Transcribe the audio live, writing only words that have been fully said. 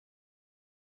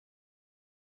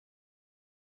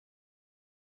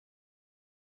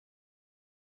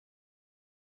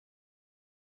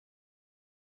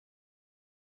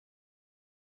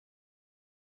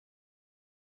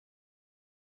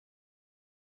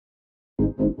Hello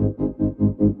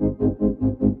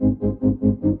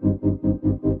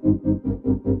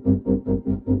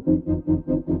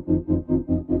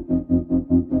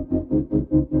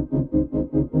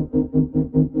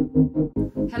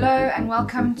and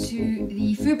welcome to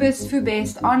the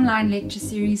FU-BEST online lecture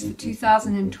series for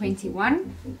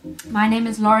 2021. My name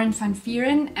is Lauren van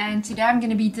Vuuren and today I'm going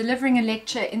to be delivering a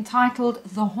lecture entitled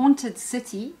The Haunted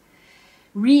City,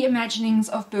 Reimaginings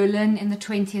of Berlin in the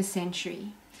 20th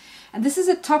Century. And this is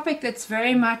a topic that's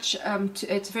very much,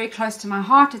 it's very close to my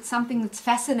heart. It's something that's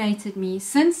fascinated me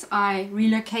since I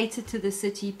relocated to the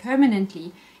city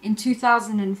permanently in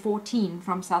 2014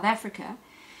 from South Africa.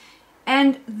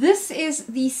 And this is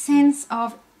the sense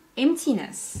of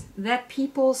emptiness that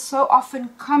people so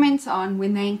often comment on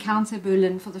when they encounter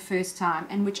Berlin for the first time,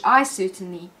 and which I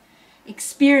certainly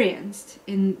experienced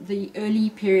in the early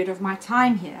period of my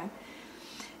time here.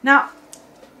 Now,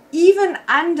 even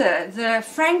under the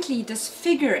frankly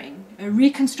disfiguring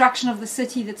reconstruction of the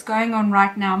city that's going on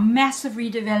right now, massive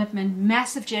redevelopment,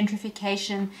 massive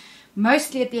gentrification,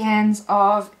 mostly at the hands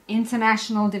of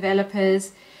international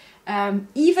developers,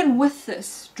 even with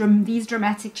these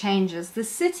dramatic changes, the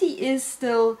city is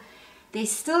still, there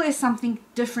still is something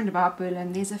different about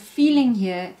Berlin. There's a feeling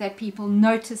here that people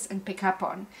notice and pick up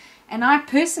on. And I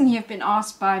personally have been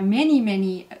asked by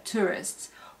many tourists,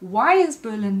 why is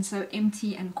Berlin so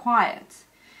empty and quiet?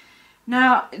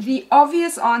 Now, the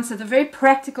obvious answer, the very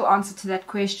practical answer to that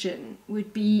question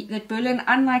would be that Berlin,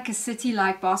 unlike a city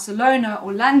like Barcelona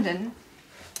or London,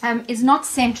 is not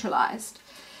centralized.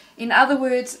 In other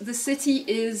words, the city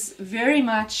is very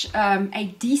much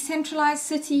a decentralized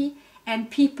city, and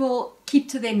people keep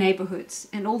to their neighborhoods,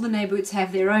 and all the neighborhoods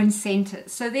have their own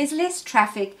centers. So there's less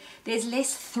traffic, there's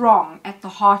less throng at the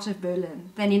heart of Berlin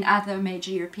than in other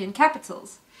major European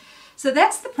capitals. So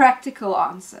that's the practical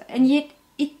answer, and yet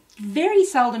it very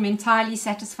seldom entirely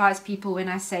satisfies people when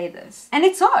I say this. And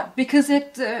it's odd, because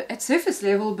at surface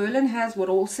level, Berlin has what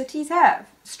all cities have: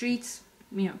 streets,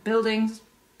 buildings,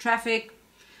 traffic,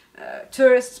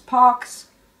 tourists, parks,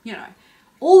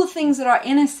 all the things that are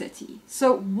in a city.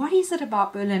 So what is it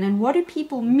about Berlin, and what do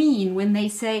people mean when they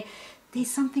say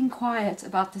there's something quiet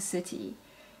about the city,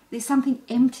 there's something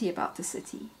empty about the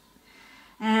city?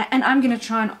 And I'm going to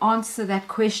try and answer that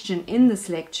question in this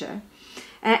lecture.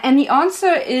 And the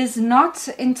answer is not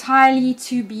entirely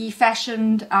to be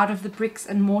fashioned out of the bricks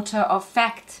and mortar of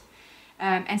fact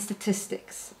and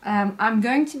statistics. I'm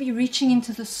going to be reaching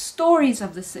into the stories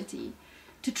of the city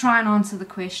to try and answer the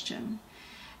question.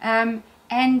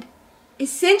 And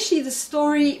essentially the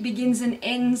story begins and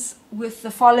ends with the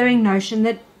following notion: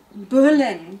 that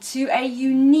Berlin, to a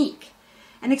unique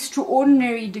and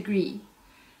extraordinary degree,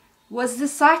 was the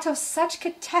site of such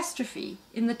catastrophe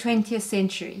in the 20th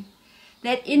century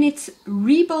that in its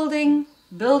rebuilding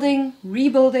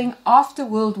after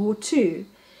World War II,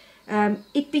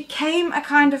 it became a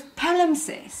kind of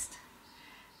palimpsest.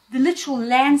 The literal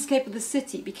landscape of the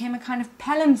city became a kind of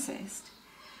palimpsest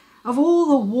of all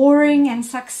the warring and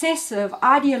successive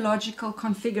ideological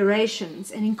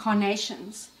configurations and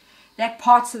incarnations that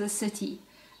parts of the city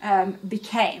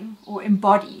became or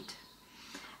embodied.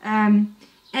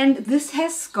 And this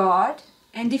has scarred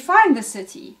and defined the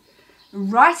city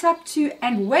right up to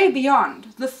and way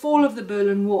beyond the fall of the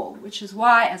Berlin Wall, which is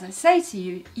why, as I say to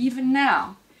you, even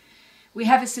now, we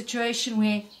have a situation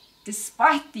where,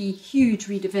 despite the huge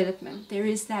redevelopment, there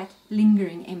is that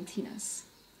lingering emptiness.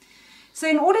 So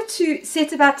in order to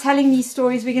set about telling these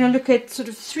stories, we're going to look at sort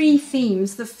of three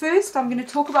themes. The first, I'm going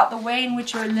to talk about the way in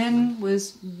which Berlin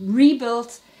was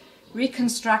rebuilt,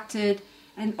 reconstructed,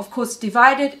 and of course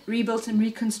divided, rebuilt and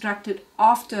reconstructed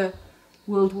after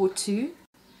World War II.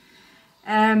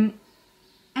 And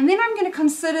then I'm going to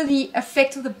consider the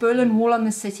effect of the Berlin Wall on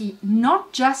the city,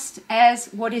 not just as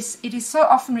it is so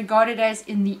often regarded as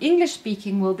in the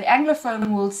English-speaking world. The Anglophone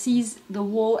world sees the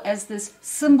wall as this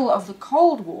symbol of the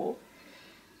Cold War.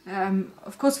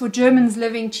 Of course, for Germans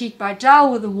living cheek by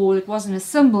jowl with the wall, it wasn't a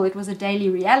symbol, it was a daily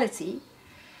reality.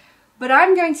 But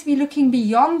I'm going to be looking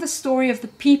beyond the story of the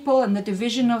people and the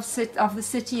division of the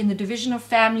city and the division of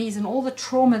families and all the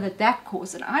trauma that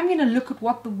caused. And I'm going to look at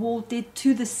what the wall did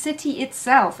to the city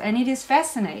itself. And it is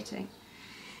fascinating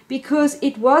because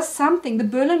it was something, the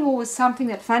Berlin Wall was something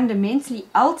that fundamentally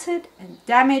altered and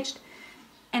damaged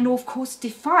and of course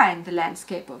defined the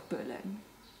landscape of Berlin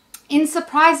in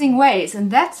surprising ways. And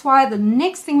that's why the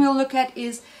next thing we'll look at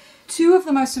is two of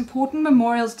the most important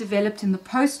memorials developed in the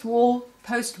post-war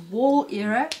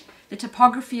era, the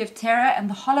Topography of Terror and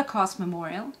the Holocaust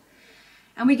Memorial.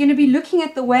 And we're going to be looking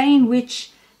at the way in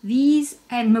which these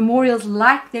and memorials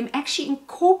like them actually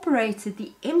incorporated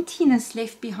the emptiness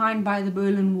left behind by the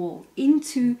Berlin Wall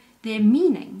into their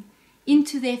meaning,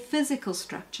 into their physical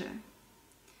structure.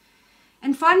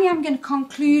 And finally, I'm going to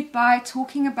conclude by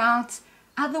talking about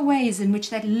other ways in which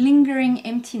that lingering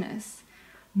emptiness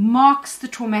marks the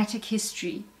traumatic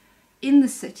history in the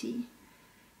city.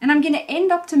 And I'm going to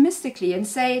end optimistically and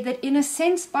say that in a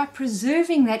sense, by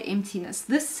preserving that emptiness,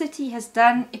 this city has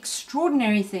done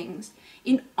extraordinary things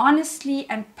in honestly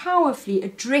and powerfully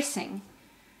addressing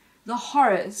the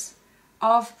horrors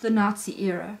of the Nazi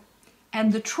era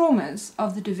and the traumas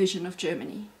of the division of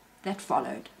Germany that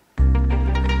followed.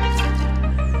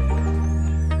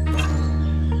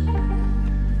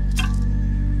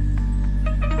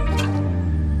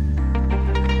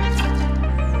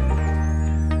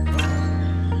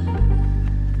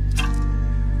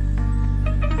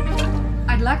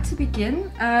 I'd like to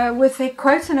begin with a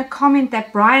quote and a comment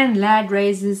that Brian Ladd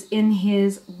raises in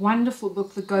his wonderful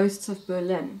book, The Ghosts of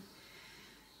Berlin.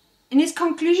 In his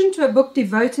conclusion to a book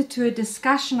devoted to a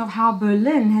discussion of how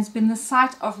Berlin has been the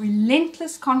site of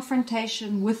relentless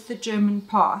confrontation with the German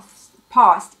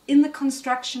past in the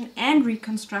construction and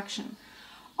reconstruction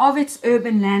of its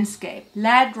urban landscape,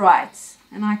 Ladd writes,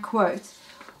 and I quote,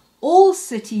 "All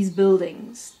cities'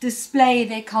 buildings display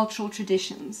their cultural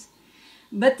traditions,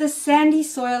 but the sandy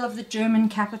soil of the German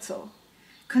capital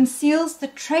conceals the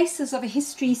traces of a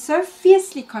history so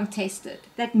fiercely contested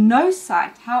that no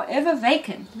site, however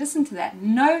vacant, listen to that,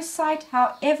 no site,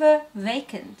 however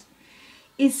vacant,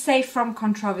 is safe from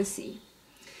controversy."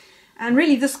 And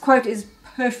really this quote is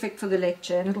perfect for the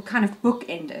lecture and it'll kind of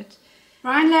bookend it.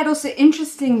 Brian Ladd also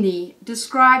interestingly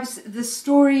describes the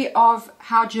story of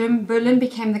how Berlin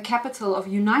became the capital of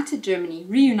reunited Germany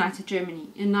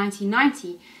in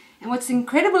 1990. And what's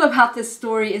incredible about this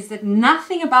story is that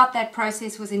nothing about that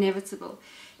process was inevitable.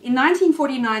 In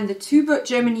 1949, the two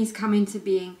Germanys come into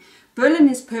being. Berlin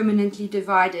is permanently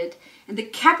divided, and the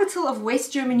capital of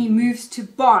West Germany moves to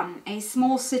Bonn, a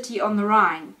small city on the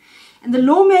Rhine. And the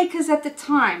lawmakers at the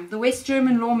time, the West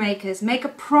German lawmakers, make a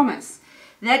promise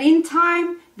that in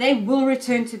time they will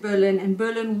return to Berlin, and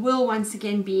Berlin will once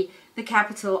again be the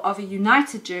capital of a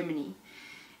united Germany.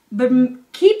 But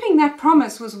keeping that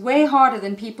promise was way harder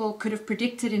than people could have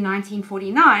predicted in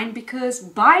 1949, because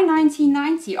by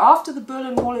 1990, after the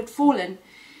Berlin Wall had fallen,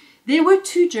 there were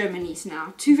two Germanys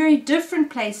now, two very different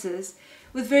places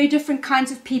with very different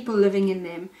kinds of people living in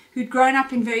them, who'd grown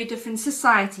up in very different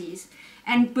societies.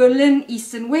 And Berlin,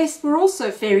 East and West, were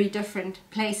also very different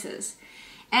places.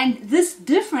 And this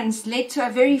difference led to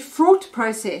a very fraught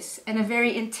process and a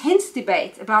very intense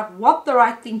debate about what the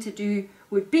right thing to do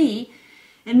would be.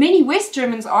 And many West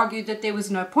Germans argued that there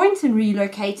was no point in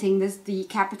relocating the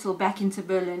capital back into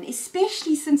Berlin,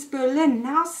 especially since Berlin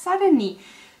now suddenly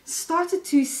started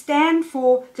to stand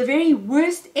for the very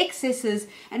worst excesses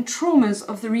and traumas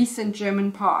of the recent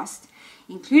German past,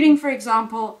 including, for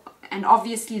example, and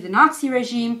obviously the Nazi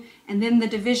regime, and then the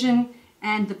division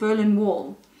and the Berlin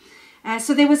Wall.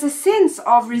 So there was a sense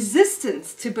of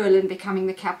resistance to Berlin becoming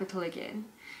the capital again.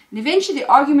 And eventually the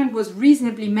argument was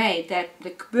reasonably made that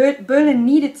Berlin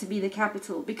needed to be the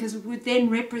capital because it would then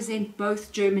represent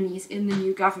both Germanys in the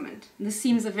new government. And this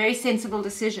seems a very sensible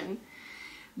decision.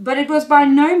 But it was by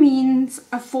no means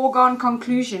a foregone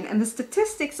conclusion. And the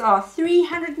statistics are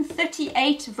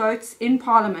 338 votes in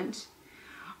Parliament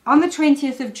on the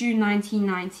 20th of June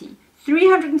 1990.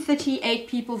 338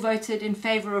 people voted in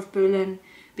favor of Berlin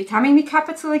becoming the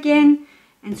capital again,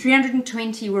 and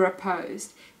 320 were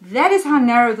opposed. That is how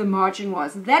narrow the margin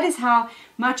was. That is how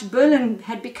much Berlin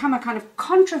had become a kind of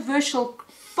controversial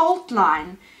fault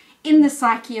line in the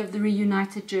psyche of the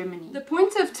reunited Germany. The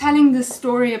point of telling this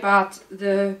story about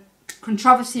the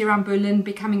controversy around Berlin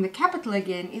becoming the capital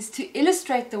again is to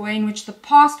illustrate the way in which the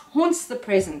past haunts the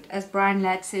present, as Brian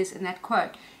Ladd says in that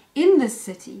quote, in this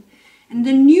city. And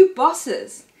the new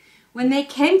bosses, when they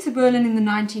came to Berlin in the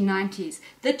 1990s,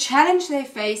 the challenge they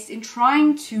faced in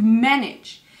trying to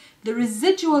manage the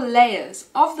residual layers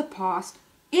of the past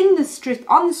on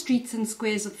the streets and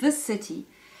squares of this city,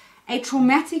 a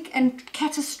traumatic and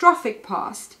catastrophic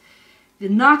past, the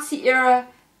Nazi era,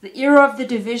 the era of the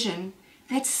division,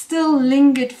 that still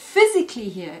lingered physically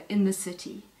here in the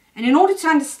city. And in order to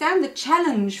understand the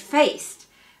challenge faced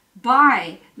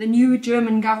by the new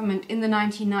German government in the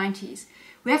 1990s,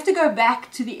 we have to go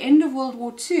back to the end of World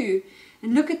War II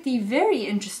and look at the very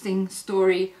interesting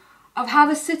story of how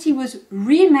the city was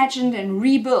reimagined and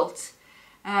rebuilt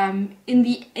in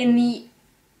the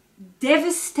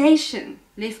devastation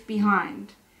left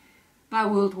behind by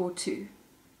World War II.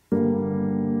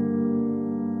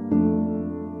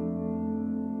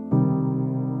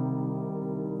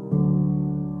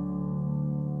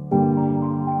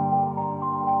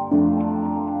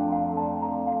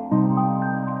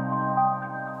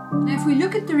 Now, if we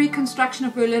look at the reconstruction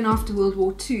of Berlin after World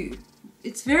War II,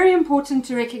 it's very important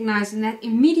to recognize in that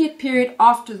immediate period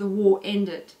after the war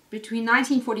ended, between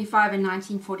 1945 and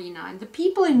 1949, the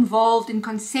people involved in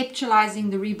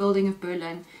conceptualizing the rebuilding of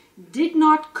Berlin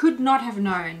could not have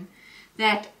known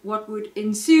that what would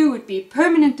ensue would be a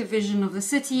permanent division of the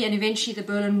city and eventually the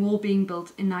Berlin Wall being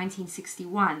built in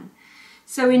 1961.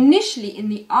 So initially, in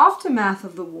the aftermath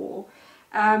of the war,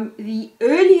 the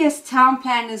earliest town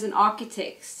planners and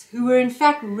architects, who were in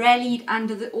fact rallied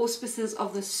under the auspices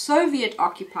of the Soviet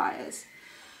occupiers,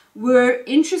 were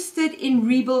interested in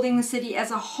rebuilding the city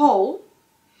as a whole.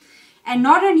 And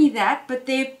not only that, but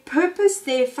their purpose,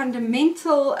 their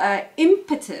fundamental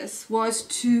impetus was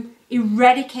to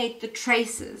eradicate the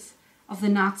traces of the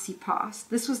Nazi past.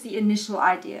 This was the initial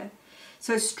idea.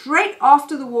 So straight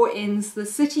after the war ends, the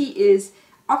city is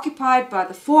occupied by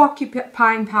the four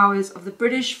occupying powers of the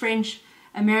British, French,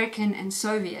 American and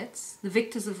Soviets, the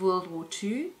victors of World War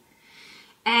II.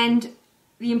 And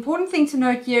the important thing to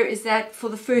note here is that for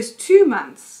the first 2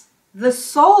 months, the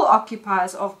sole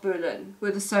occupiers of Berlin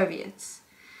were the Soviets.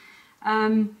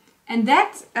 And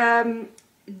that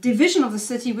division of the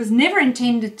city was never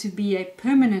intended to be a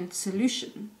permanent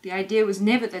solution. The idea was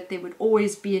never that there would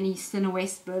always be an East and a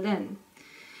West Berlin.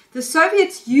 The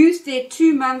Soviets used their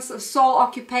 2 months of sole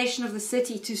occupation of the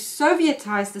city to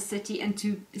Sovietize the city and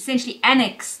to essentially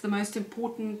annex the most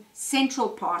important central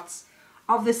parts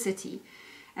of the city,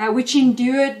 which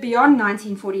endured beyond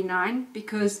 1949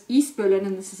 because East Berlin,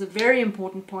 and this is a very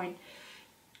important point,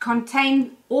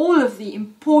 contained all of the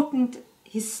important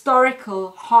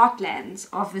historical heartlands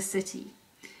of the city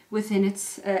within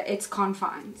its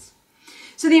confines.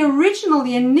 So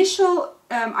the initial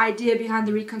idea behind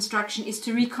the reconstruction is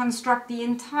to reconstruct the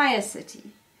entire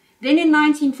city. Then in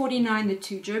 1949, the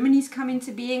two Germanys come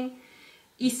into being.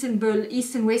 East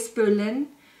and West Berlin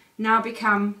now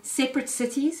become separate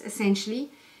cities, essentially.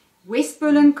 West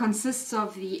Berlin consists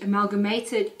of the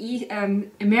amalgamated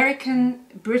American,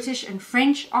 British and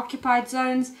French occupied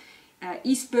zones.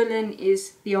 East Berlin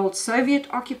is the old Soviet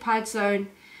occupied zone.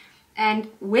 And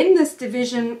when this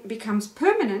division becomes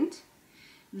permanent,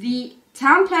 the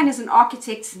town planners and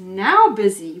architects now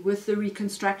busy with the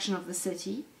reconstruction of the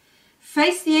city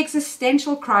face the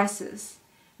existential crisis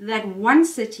that one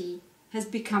city has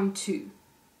become two.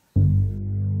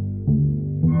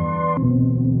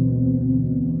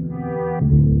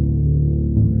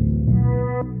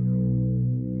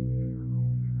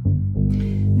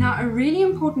 Now, a really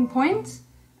important point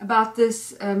about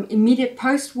this immediate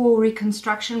post-war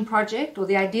reconstruction project, or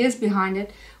the ideas behind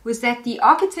it, was that the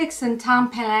architects and town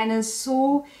planners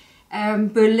saw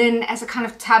Berlin as a kind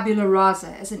of tabula rasa,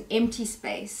 as an empty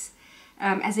space,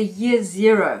 as a year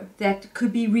zero that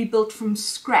could be rebuilt from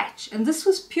scratch. And this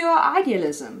was pure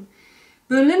idealism.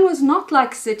 Berlin was not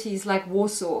like cities like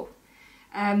Warsaw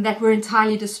that were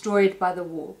entirely destroyed by the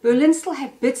war. Berlin still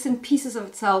had bits and pieces of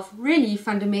itself really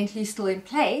fundamentally still in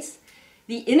place.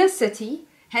 The inner city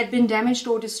had been damaged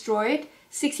or destroyed.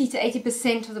 60 to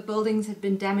 80% of the buildings had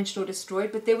been damaged or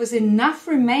destroyed, but there was enough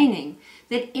remaining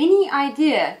that any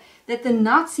idea that the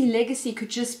Nazi legacy could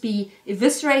just be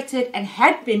eviscerated and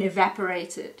had been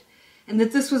evaporated, and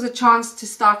that this was a chance to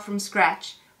start from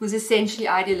scratch, was essentially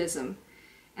idealism,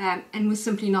 and was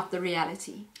simply not the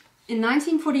reality. In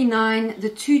 1949, the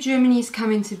two Germanys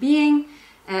come into being,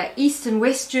 East and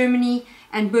West Germany,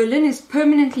 and Berlin is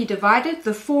permanently divided.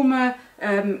 The former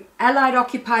Allied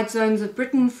occupied zones of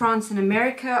Britain, France and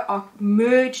America are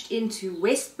merged into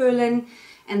West Berlin,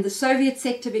 and the Soviet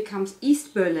sector becomes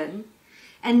East Berlin.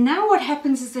 And now what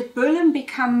happens is that Berlin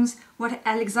becomes what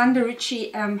Alexander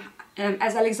Ritchie,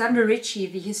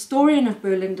 the historian of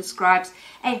Berlin, describes,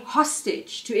 a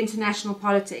hostage to international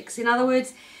politics. In other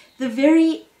words, the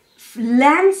very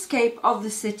landscape of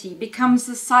the city becomes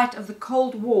the site of the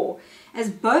Cold War, as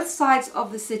both sides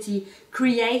of the city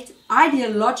create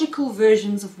ideological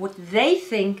versions of what they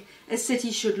think a city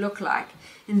should look like.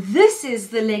 And this is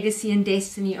the legacy and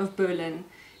destiny of Berlin,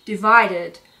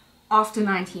 divided after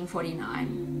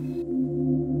 1949.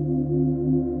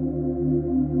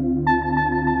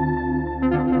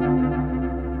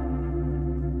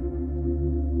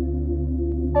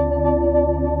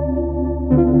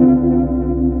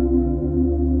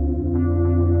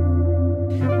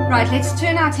 Right, let's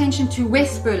turn our attention to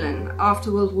West Berlin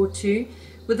after World War II.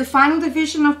 With the final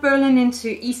division of Berlin into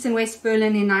East and West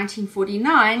Berlin in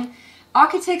 1949,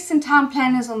 architects and town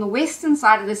planners on the western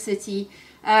side of the city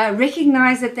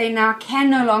recognize that they now can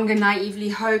no longer naively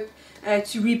hope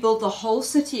to rebuild the whole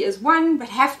city as one, but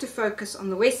have to focus on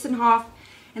the western half.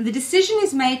 And the decision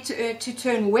is made to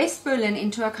turn West Berlin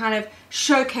into a kind of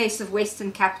showcase of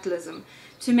Western capitalism,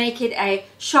 to make it a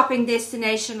shopping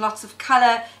destination, lots of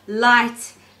color,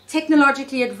 light,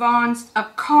 technologically advanced, a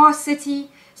car city.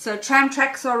 So tram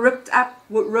tracks are ripped up,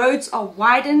 roads are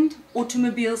widened,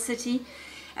 automobile city.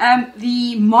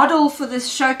 The model for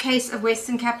this showcase of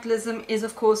Western capitalism is,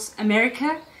 of course,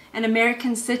 America and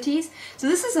American cities. So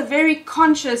this is a very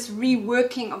conscious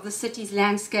reworking of the city's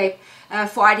landscape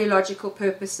for ideological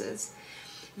purposes.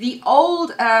 The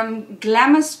old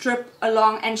glamour strip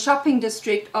along and shopping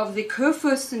district of the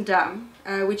Kurfürstendamm,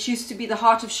 which used to be the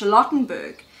heart of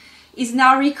Charlottenburg, is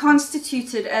now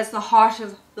reconstituted as the heart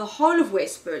of the whole of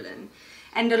West Berlin.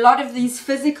 And a lot of these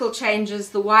physical changes,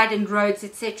 the widened roads,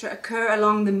 etc., occur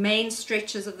along the main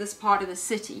stretches of this part of the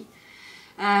city.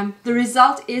 The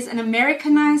result is an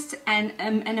Americanized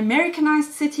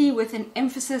city with an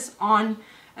emphasis on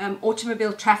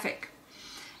automobile traffic.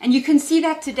 And you can see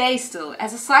that today still.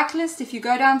 As a cyclist, if you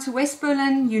go down to West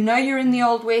Berlin, you know you're in the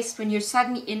Old West when you're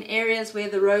suddenly in areas where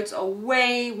the roads are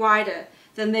way wider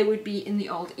than they would be in the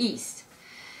Old East.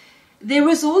 There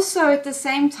was also at the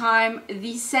same time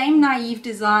the same naive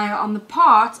desire on the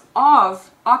part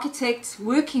of architects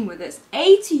working with us,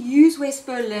 to use West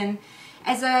Berlin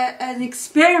as an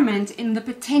experiment in the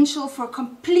potential for a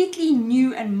completely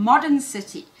new and modern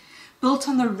city built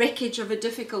on the wreckage of a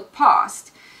difficult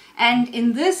past. And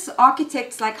in this,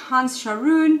 architects like Hans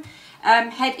Scharoun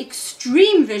had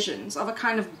extreme visions of a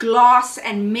kind of glass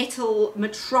and metal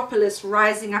metropolis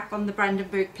rising up on the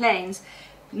Brandenburg Plains,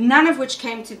 none of which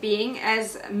came to being,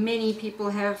 as many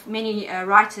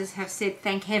writers have said,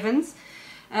 thank heavens.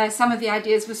 Some of the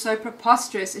ideas were so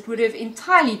preposterous it would have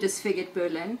entirely disfigured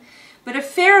Berlin. But a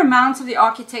fair amount of the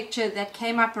architecture that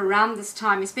came up around this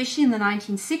time, especially in the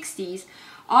 1960s,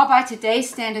 are by today's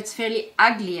standards fairly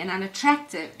ugly and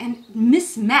unattractive and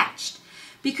mismatched.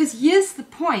 Because here's the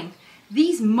point,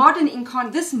 this modern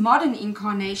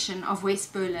incarnation of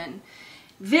West Berlin,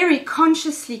 very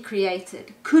consciously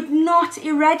created, could not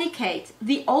eradicate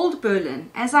the old Berlin.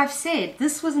 As I've said,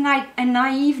 this was a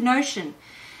naive notion.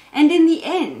 And in the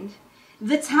end,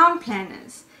 the town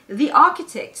planners, the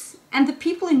architects, and the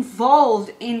people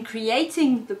involved in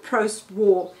creating the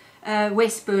post-war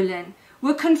West Berlin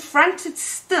were confronted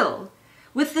still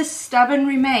with the stubborn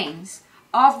remains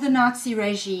of the Nazi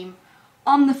regime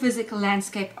on the physical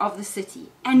landscape of the city.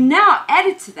 And now,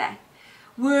 added to that,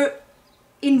 were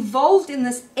involved in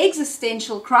this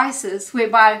existential crisis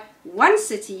whereby one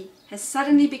city has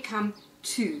suddenly become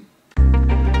two.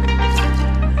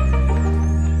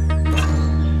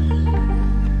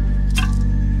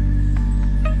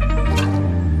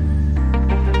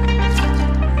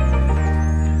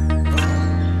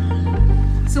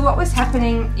 So what was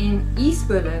happening in East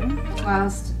Berlin,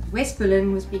 whilst West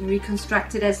Berlin was being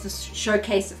reconstructed as the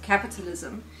showcase of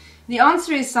capitalism? The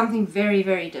answer is something very,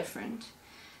 very different.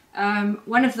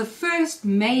 One of the first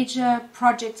major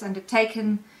projects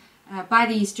undertaken by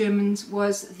the East Germans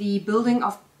was the building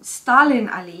of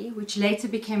Stalinallee, which later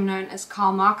became known as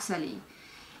Karl Marx Allee.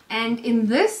 And in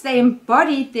this, they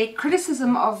embodied their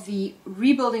criticism of the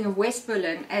rebuilding of West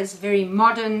Berlin as very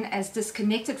modern, as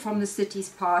disconnected from the city's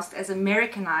past, as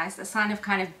Americanized, a sign of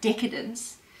kind of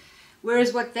decadence.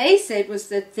 Whereas what they said was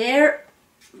that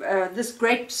this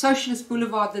great socialist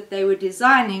boulevard that they were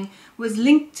designing was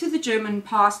linked to the German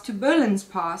past, to Berlin's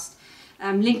past,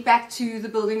 linked back to the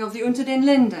building of the Unter den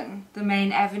Linden, the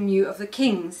main avenue of the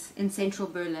Kings in central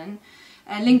Berlin,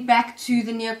 linked back to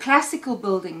the neoclassical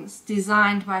buildings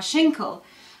designed by Schinkel,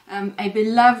 a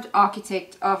beloved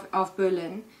architect of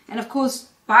Berlin, and of course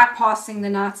bypassing the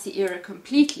Nazi era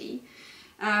completely.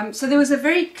 So there was a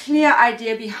very clear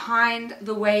idea behind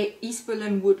the way East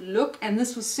Berlin would look, and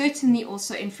this was certainly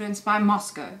also influenced by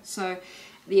Moscow. So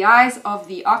the eyes of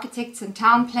the architects and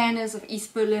town planners of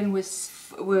East Berlin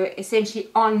were essentially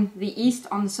on the East,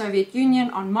 on the Soviet Union,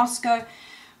 on Moscow.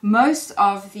 Most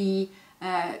of the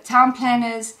town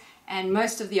planners and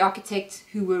most of the architects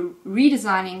who were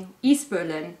redesigning East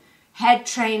Berlin had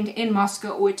trained in Moscow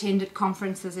or attended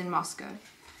conferences in Moscow.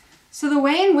 So the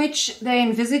way in which they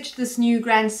envisaged this new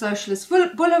Grand Socialist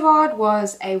Boulevard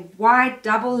was a wide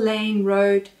double-lane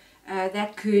road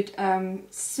that could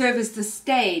serve as the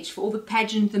stage for all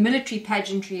the military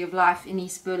pageantry of life in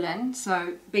East Berlin.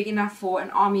 So big enough for an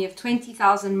army of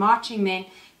 20,000 marching men,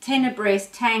 10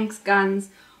 abreast, tanks, guns,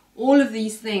 all of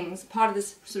these things, part of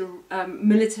this sort of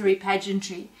military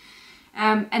pageantry.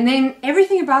 And then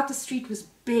everything about the street was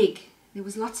big. There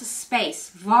was lots of space,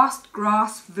 vast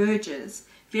grass verges,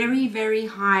 very, very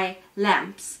high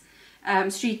lamps,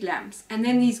 street lamps. And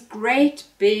then these great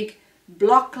big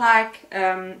block-like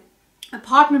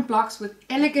apartment blocks with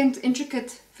elegant,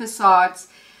 intricate facades,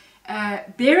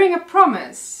 bearing a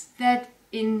promise that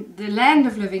in the land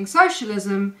of living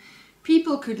socialism,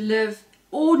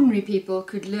 ordinary people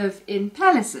could live in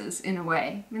palaces in a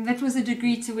way. And that was a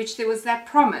degree to which there was that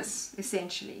promise,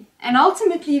 essentially. And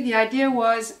ultimately, the idea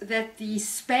was that the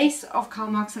space of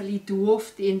Karl Marx Ali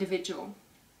dwarfed the individual,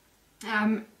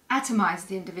 atomized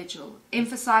the individual,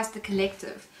 emphasized the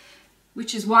collective,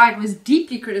 which is why it was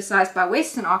deeply criticized by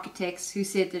Western architects who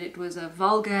said that it was a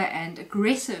vulgar and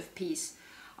aggressive piece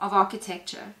of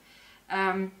architecture.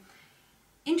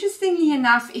 Interestingly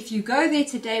enough, if you go there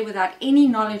today without any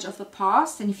knowledge of the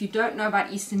past, and if you don't know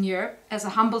about Eastern Europe, as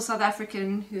a humble South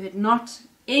African who had not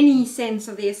any sense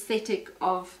of the aesthetic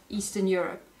of Eastern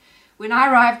Europe, when I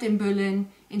arrived in Berlin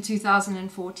in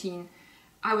 2014,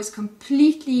 I was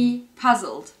completely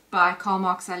puzzled by Karl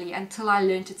Marx Ali until I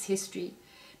learnt its history.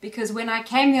 Because when I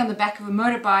came there on the back of a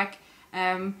motorbike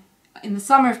in the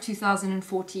summer of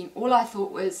 2014, all I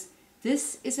thought was,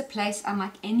 this is a place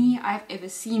unlike any I've ever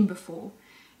seen before.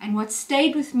 And what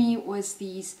stayed with me was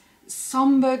these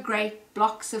somber, great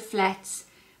blocks of flats,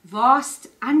 vast,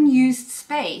 unused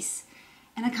space,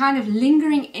 and a kind of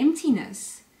lingering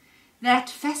emptiness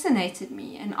that fascinated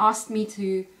me and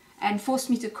forced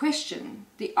me to question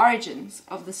the origins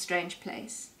of this strange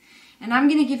place. And I'm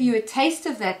going to give you a taste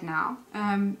of that now,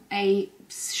 a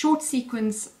short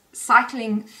sequence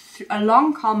cycling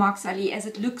along Karl Marx Ali as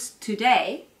it looks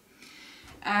today,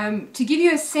 to give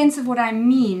you a sense of what I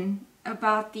mean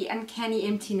about the uncanny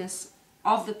emptiness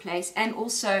of the place, and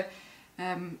also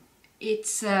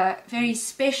its very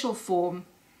special form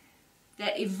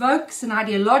that evokes an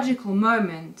ideological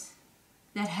moment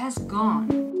that has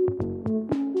gone.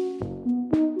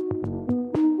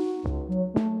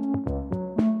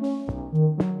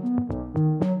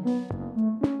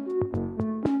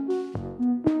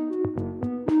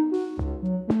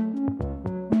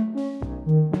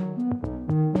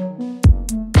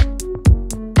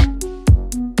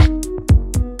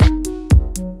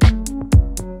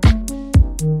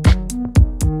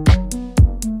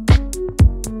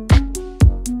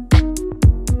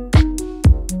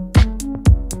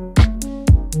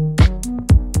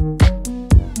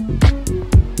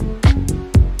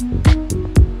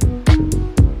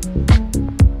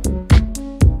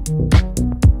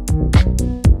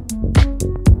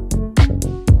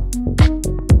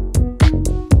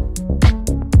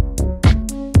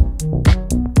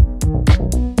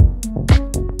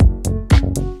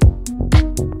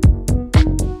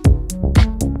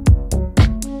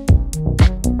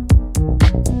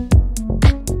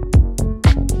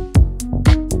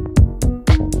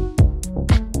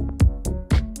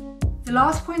 The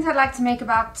last point I'd like to make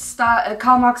about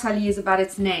Karl Marx Ali is about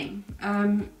its name.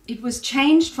 It was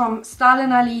changed from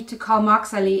Stalin Ali to Karl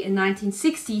Marx Ali in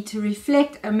 1960 to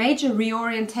reflect a major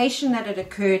reorientation that had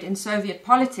occurred in Soviet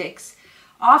politics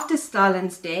after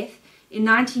Stalin's death. In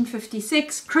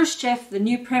 1956, Khrushchev, the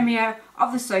new premier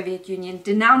of the Soviet Union,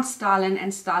 denounced Stalin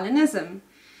and Stalinism.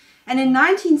 And in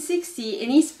 1960,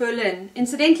 in East Berlin,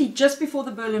 incidentally just before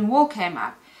the Berlin Wall came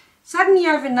up, suddenly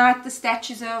overnight the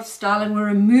statues of Stalin were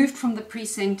removed from the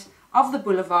precinct of the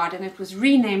boulevard and it was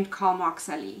renamed Karl Marx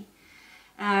Ali.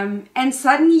 And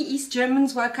suddenly East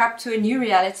Germans woke up to a new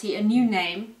reality, a new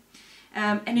name,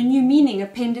 and a new meaning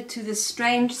appended to this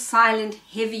strange, silent,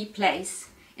 heavy place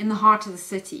in the heart of the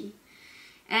city.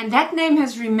 And that name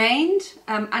has remained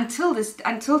until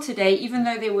today, even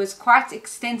though there was quite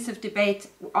extensive debate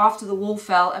after the wall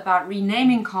fell about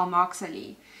renaming Karl Marx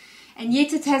Ali. And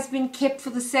yet it has been kept for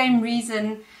the same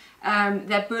reason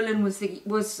that Berlin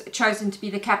was chosen to be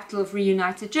the capital of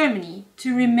reunited Germany,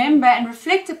 to remember and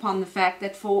reflect upon the fact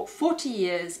that for 40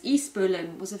 years East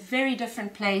Berlin was a very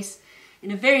different place,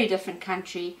 in a very different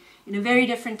country, in a very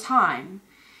different time.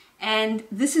 And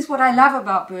this is what I love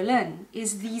about Berlin,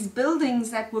 is these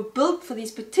buildings that were built for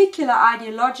these particular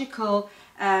ideological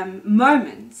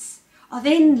moments are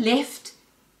then left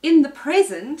in the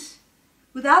present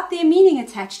without their meaning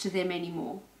attached to them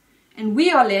anymore. And we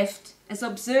are left as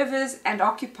observers and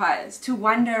occupiers to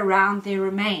wander around their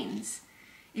remains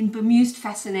in bemused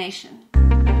fascination.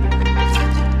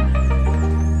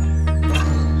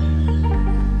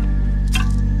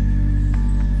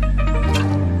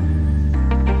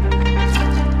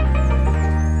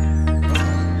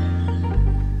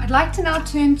 I'd like to now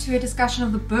turn to a discussion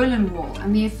of the Berlin Wall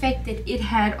and the effect that it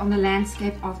had on the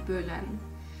landscape of Berlin.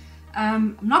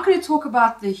 I'm not going to talk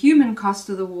about the human cost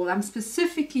of the wall. I'm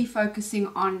specifically focusing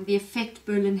on the effect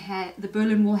the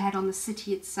Berlin Wall had on the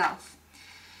city itself.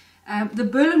 The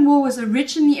Berlin Wall was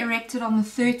originally erected on the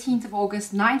 13th of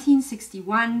August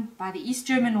 1961 by the East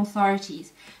German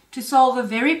authorities to solve a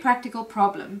very practical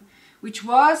problem, which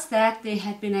was that there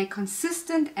had been a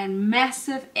consistent and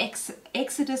massive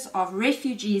exodus of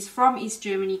refugees from East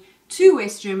Germany to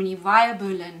West Germany via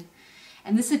Berlin.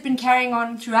 And this had been carrying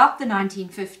on throughout the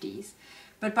 1950s.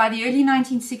 But by the early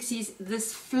 1960s,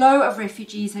 this flow of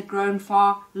refugees had grown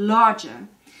far larger.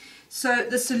 So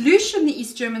the solution the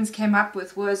East Germans came up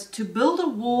with was to build a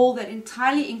wall that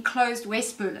entirely enclosed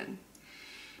West Berlin.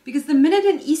 Because the minute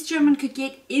an East German could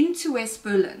get into West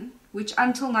Berlin, which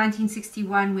until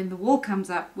 1961, when the wall comes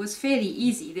up, was fairly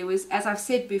easy. There was, as I've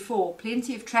said before,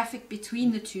 plenty of traffic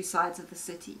between the two sides of the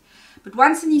city. But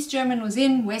once an East German was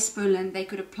in West Berlin, they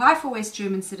could apply for West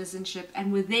German citizenship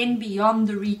and were then beyond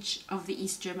the reach of the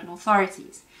East German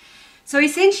authorities. So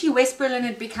essentially, West Berlin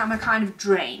had become a kind of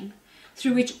drain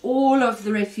through which all of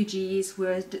the refugees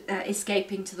were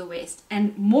escaping to the west.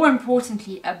 And more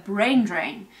importantly, a brain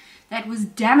drain that was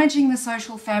damaging the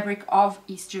social fabric of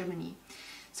East Germany.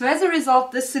 So as a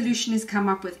result, this solution is come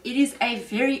up with. It is a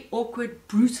very awkward,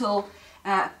 brutal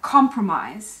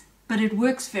compromise, but it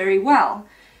works very well.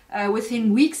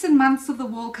 Within weeks and months of the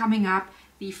wall coming up,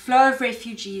 the flow of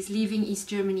refugees leaving East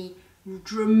Germany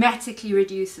dramatically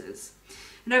reduces.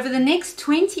 And over the next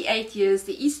 28 years,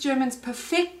 the East Germans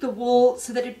perfect the wall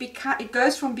so that it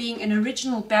goes from being an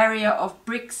original barrier of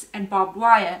bricks and barbed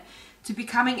wire to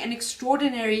becoming an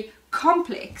extraordinary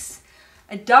complex,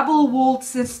 a double-walled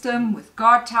system with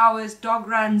guard towers, dog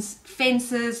runs,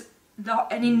 fences,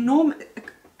 an enormous.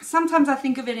 Sometimes I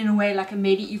think of it in a way like a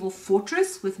medieval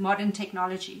fortress with modern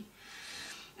technology.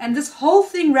 And this whole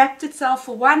thing wrapped itself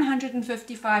for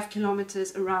 155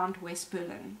 kilometers around West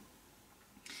Berlin.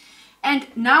 And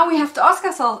now we have to ask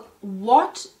ourselves,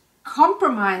 what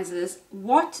compromises,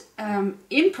 what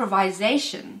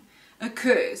improvisation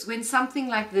occurs when something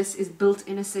like this is built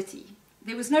in a city?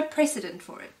 There was no precedent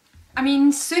for it. I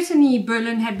mean, certainly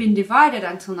Berlin had been divided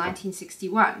until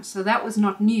 1961, so that was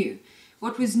not new.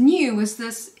 What was new was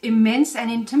this immense and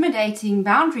intimidating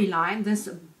boundary line,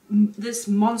 this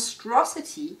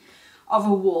monstrosity of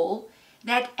a wall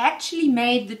that actually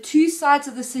made the two sides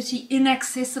of the city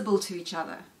inaccessible to each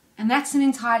other. And that's an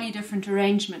entirely different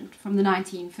arrangement from the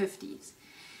 1950s.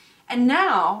 And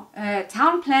now,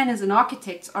 town planners and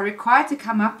architects are required to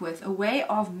come up with a way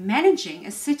of managing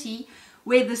a city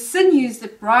where the sinews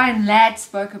that Brian Ladd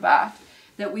spoke about,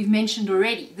 that we've mentioned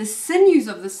already, the sinews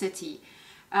of the city,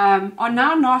 are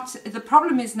now not, the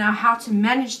problem is now how to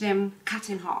manage them cut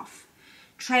in half.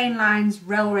 Train lines,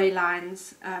 railway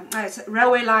lines,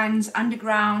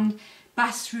 underground,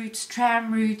 bus routes,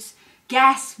 tram routes,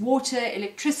 gas, water,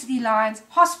 electricity lines,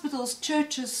 hospitals,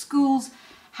 churches, schools,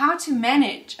 how to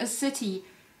manage a city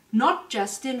not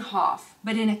just in half,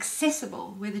 but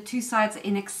inaccessible, where the two sides are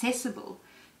inaccessible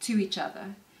to each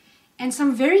other. And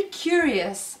some very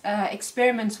curious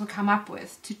experiments were come up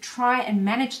with to try and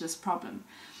manage this problem.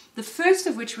 The first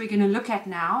of which we're going to look at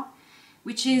now,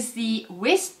 which is the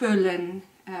West Berlin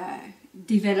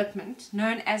development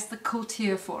known as the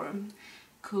Kulturforum.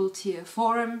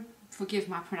 Kulturforum, forgive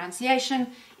my pronunciation,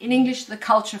 in English the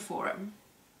Culture Forum.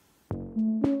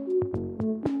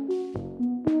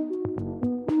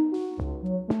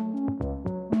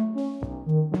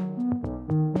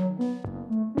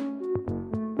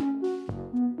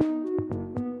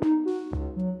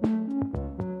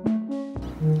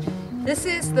 This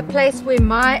is the place where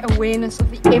my awareness of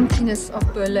the emptiness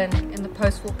of Berlin in the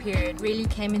post-war period really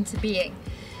came into being.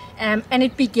 And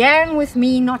it began with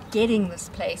me not getting this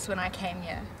place when I came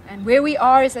here. And where we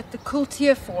are is at the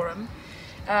Kulturforum.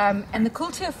 And the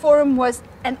Kulturforum was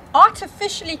an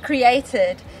artificially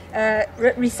created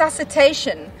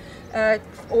resuscitation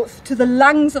to the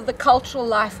lungs of the cultural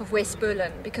life of West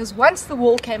Berlin. Because once the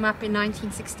wall came up in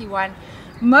 1961,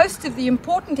 most of the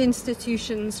important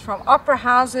institutions, from opera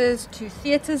houses to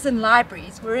theatres and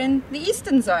libraries, were in the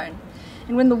eastern zone.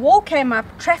 And when the wall came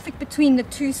up, traffic between the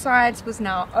two sides was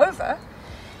now over.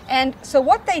 And so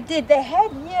what they did, they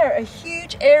had here a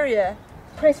huge area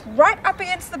pressed right up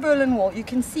against the Berlin Wall. You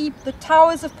can see the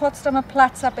towers of Potsdamer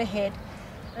Platz up ahead.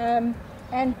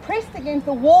 And pressed against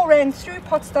the wall ran through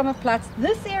Potsdamer Platz.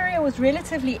 This area was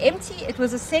relatively empty. It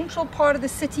was a central part of the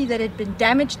city that had been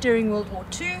damaged during World War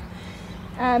II.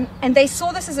 And they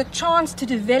saw this as a chance to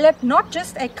develop not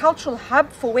just a cultural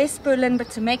hub for West Berlin, but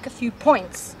to make a few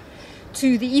points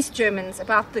to the East Germans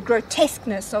about the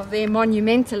grotesqueness of their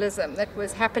monumentalism that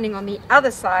was happening on the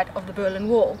other side of the Berlin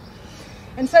Wall.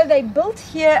 And so they built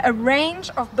here a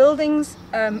range of buildings,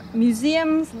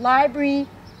 museums, library,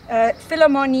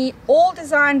 Philharmonie, all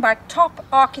designed by top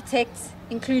architects,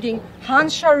 including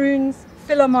Hans Scharoun's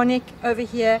Philharmonic over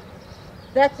here.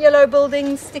 That yellow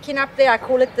building sticking up there, I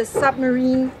call it the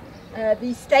submarine,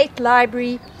 the State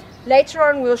Library, Later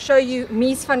on we'll show you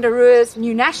Mies van der Rohe's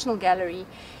new National Gallery.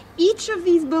 Each of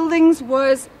these buildings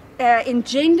was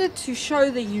engendered to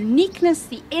show the uniqueness,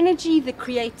 the energy, the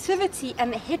creativity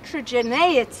and the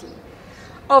heterogeneity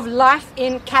of life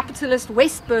in capitalist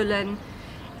West Berlin,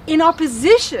 in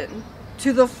opposition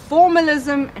to the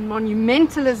formalism and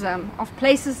monumentalism of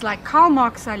places like Karl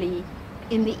Marx Allee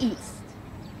in the East.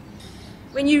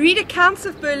 When you read accounts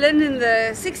of Berlin in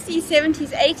the 60s,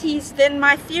 70s, 80s, then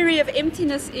my theory of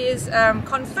emptiness is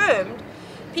confirmed.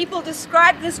 People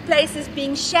describe this place as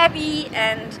being shabby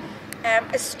and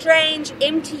a strange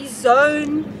empty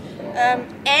zone.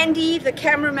 Andy, the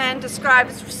cameraman,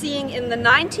 describes seeing in the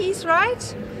 90s,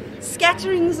 right?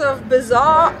 Scatterings of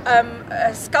bizarre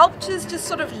sculptures just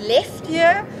sort of left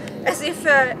here as if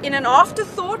in an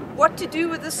afterthought what to do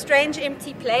with this strange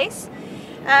empty place.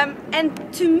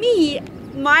 And to me,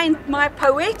 my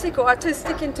poetic or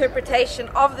artistic interpretation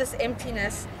of this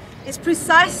emptiness is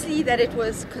precisely that it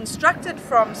was constructed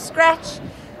from scratch,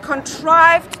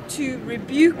 contrived to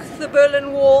rebuke the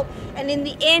Berlin Wall, and in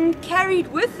the end carried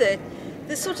with it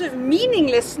the sort of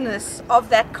meaninglessness of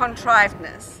that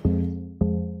contrivedness.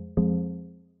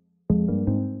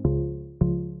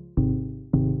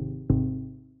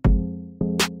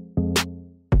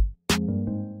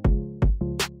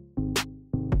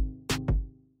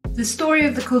 The story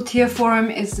of the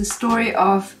Kulturforum is the story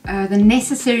of the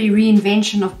necessary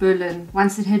reinvention of Berlin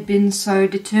once it had been so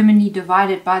determinedly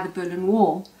divided by the Berlin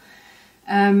Wall.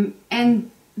 And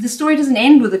the story doesn't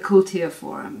end with the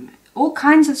Kulturforum. All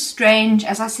kinds of strange,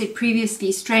 as I said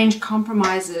previously, strange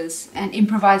compromises and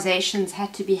improvisations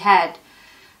had to be had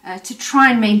to try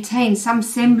and maintain some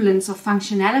semblance of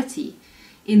functionality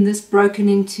in this broken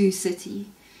into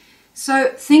city.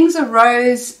 So things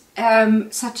arose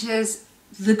such as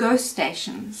the ghost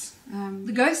stations.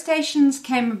 The ghost stations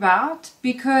came about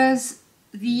because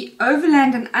the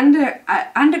overland and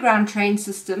underground train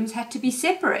systems had to be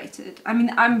separated. I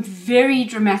mean, I'm very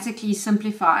dramatically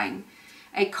simplifying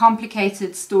a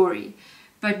complicated story,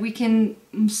 but we can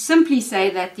simply say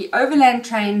that the overland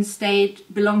trains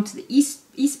belonged to the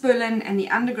East Berlin, and the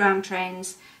underground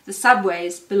trains, the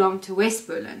subways, belonged to West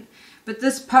Berlin. But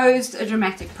this posed a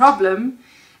dramatic problem.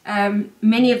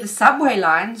 Many of the subway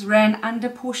lines ran under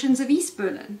portions of East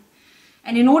Berlin.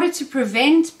 And in order to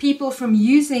prevent people from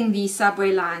using these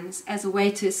subway lines as a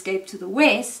way to escape to the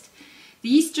west, the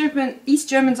East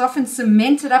Germans often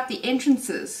cemented up the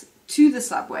entrances to the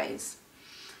subways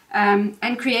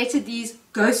and created these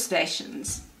ghost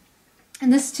stations.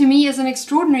 And this to me is an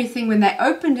extraordinary thing. When they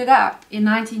opened it up in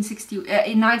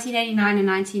 1989 and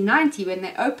 1990, when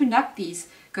they opened up these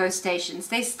ghost stations,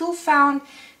 they still found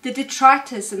the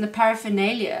detritus and the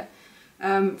paraphernalia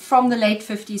from the late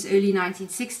 50s, early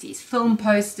 1960s, film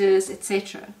posters,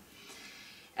 etc.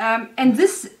 And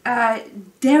this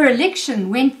dereliction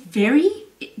went very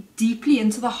deeply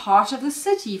into the heart of the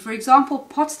city. For example,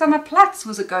 Potsdamer Platz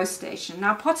was a ghost station.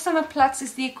 Now, Potsdamer Platz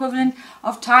is the equivalent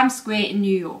of Times Square in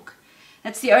New York.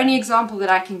 That's the only example that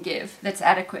I can give that's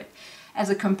adequate as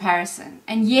a comparison.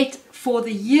 And yet, for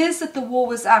the years that the wall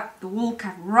was up, the wall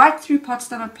cut right through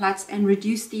Potsdamer Platz and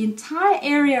reduced the entire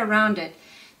area around it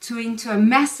into a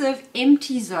massive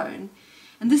empty zone.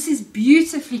 And this is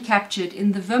beautifully captured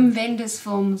in the Wim Wenders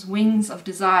film's Wings of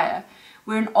Desire,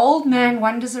 where an old man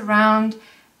wanders around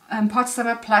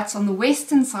Potsdamer Platz on the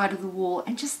western side of the wall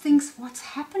and just thinks, what's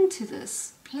happened to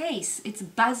this place? It's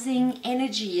buzzing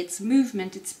energy, it's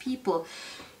movement, it's people.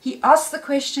 He asks the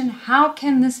question, how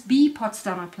can this be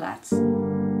Potsdamer Platz? The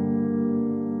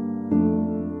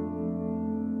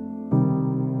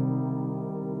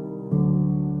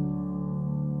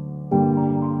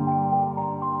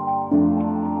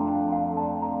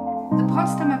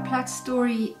Potsdamer Platz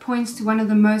story points to one of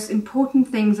the most important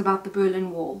things about the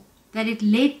Berlin Wall, that it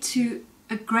led to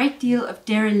a great deal of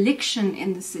dereliction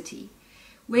in the city.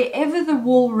 Wherever the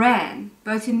wall ran,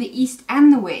 both in the east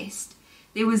and the west,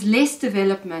 there was less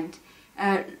development,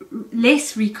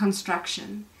 less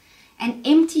reconstruction, and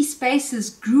empty spaces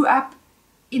grew up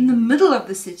in the middle of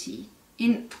the city,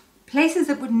 in places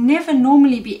that would never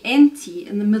normally be empty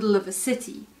in the middle of a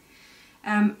city.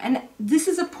 And this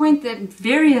is a point that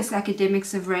various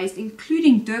academics have raised,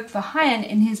 including Dirk Verheyen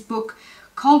in his book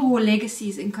Cold War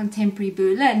Legacies in Contemporary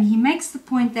Berlin. He makes the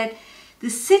point that the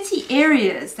city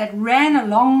areas that ran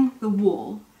along the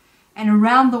wall and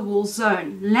around the wall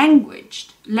zone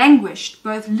languished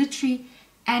both literally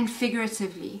and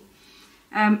figuratively.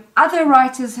 Other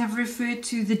writers have referred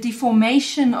to the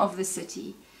deformation of the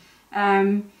city.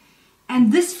 And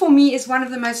this for me is one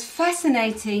of the most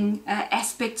fascinating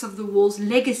aspects of the wall's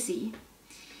legacy,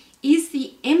 is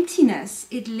the emptiness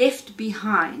it left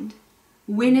behind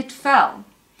when it fell.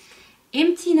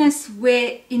 emptiness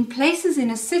where in places in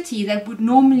a city that would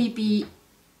normally be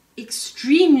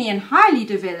extremely and highly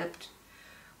developed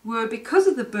were, because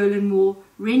of the Berlin Wall,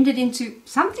 rendered into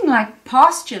something like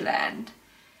pasture land.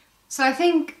 So I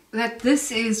think that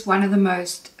this is one of the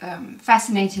most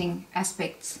fascinating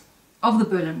aspects of the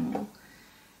Berlin Wall,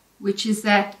 which is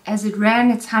that as it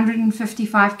ran its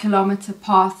 155-kilometer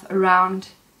path around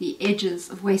the edges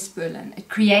of West Berlin, it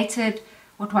created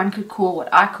what one could call,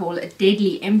 what I call, a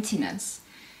deadly emptiness,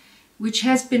 which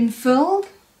has been filled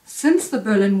since the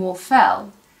Berlin Wall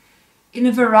fell in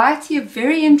a variety of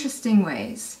very interesting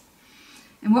ways.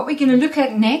 And what we're going to look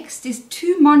at next is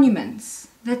two monuments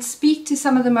that speak to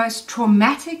some of the most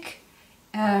traumatic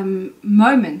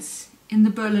moments in the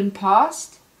Berlin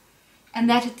past, and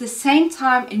that at the same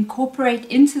time incorporate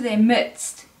into their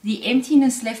midst the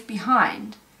emptiness left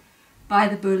behind by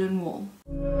the Berlin Wall.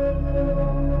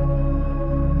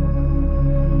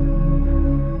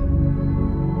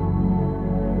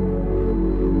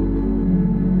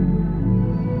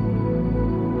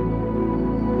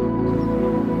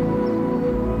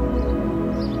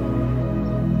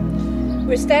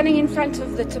 We're standing in front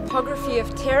of the Topography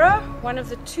of Terror, one of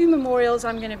the two memorials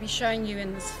I'm going to be showing you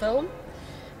in this film.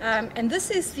 And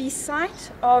this is the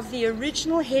site of the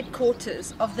original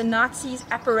headquarters of the Nazis'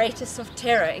 apparatus of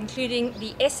terror, including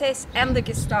the SS and the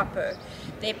Gestapo.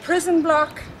 Their prison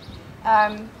block,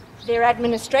 their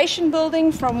administration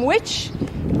building, from which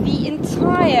the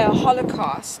entire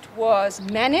Holocaust was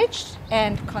managed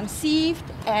and conceived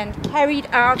and carried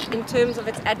out in terms of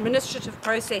its administrative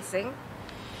processing.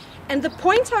 And the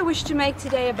point I wish to make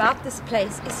today about this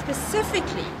place is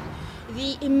specifically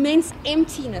the immense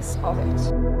emptiness of it.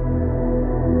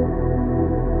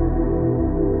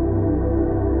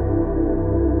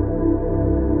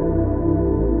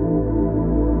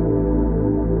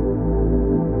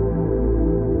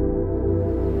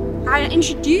 I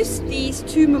introduced these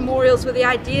two memorials with the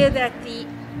idea that the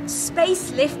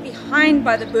space left behind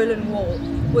by the Berlin Wall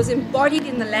was embodied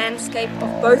in the landscape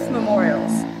of both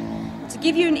memorials. To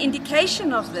give you an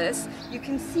indication of this, you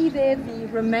can see there the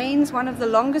remains, one of the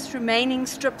longest remaining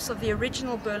strips of the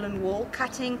original Berlin Wall,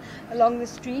 cutting along the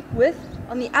street with,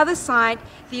 on the other side,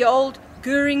 the old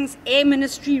Göring's Air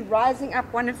Ministry rising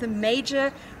up, one of the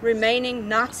major remaining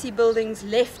Nazi buildings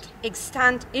left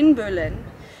extant in Berlin.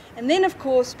 And then, of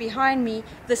course, behind me,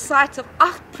 the site of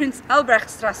 8 Prinz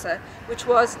Albrechtstrasse, which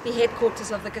was the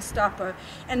headquarters of the Gestapo.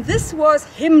 And this was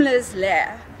Himmler's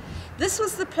lair. This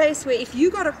was the place where if you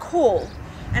got a call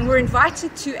and were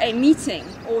invited to a meeting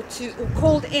or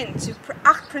called in to 8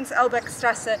 Prinz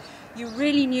Albrechtstrasse, you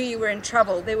really knew you were in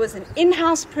trouble. There was an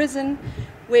in-house prison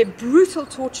where brutal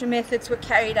torture methods were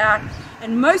carried out,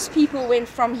 and most people went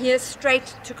from here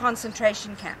straight to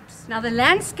concentration camps. Now, the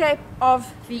landscape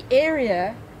of the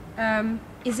area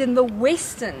is in the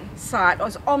western side, or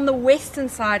is on the western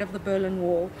side of the Berlin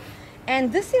Wall.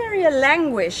 And this area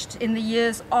languished in the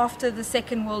years after the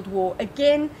Second World War,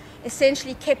 again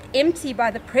essentially kept empty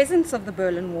by the presence of the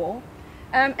Berlin Wall,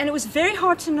 and it was very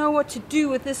hard to know what to do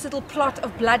with this little plot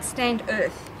of blood-stained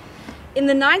earth. In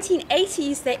the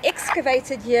 1980s, they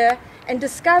excavated here and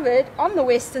discovered on the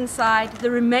western side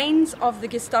the remains of the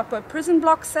Gestapo prison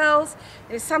block cells.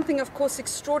 There's something, of course,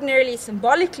 extraordinarily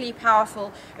symbolically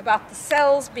powerful about the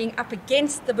cells being up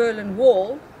against the Berlin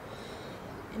Wall.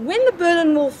 And when the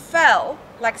Berlin Wall fell,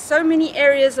 like so many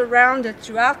areas around it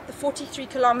throughout the 43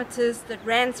 kilometers that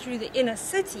ran through the inner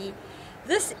city,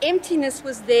 this emptiness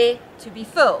was there to be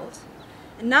filled.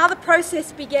 And now the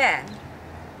process began.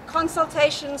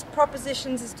 Consultations,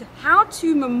 propositions as to how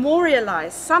to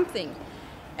memorialize something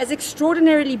as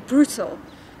extraordinarily brutal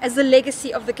as the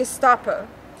legacy of the Gestapo.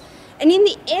 And in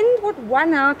the end, what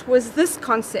won out was this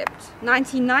concept.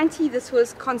 1990, this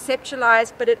was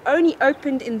conceptualized, but it only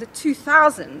opened in the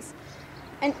 2000s.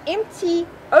 An empty,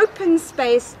 open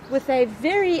space with a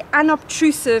very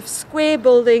unobtrusive square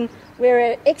building where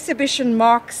an exhibition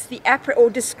marks the or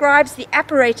describes the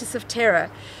apparatus of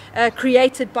terror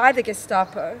created by the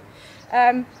Gestapo.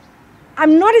 I'm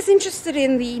not as interested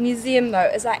in the museum,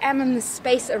 though, as I am in the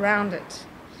space around it.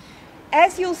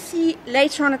 As you'll see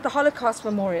later on at the Holocaust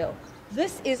Memorial,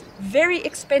 this is very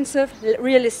expensive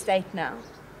real estate now,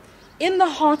 in the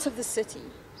heart of the city,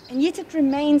 and yet it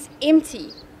remains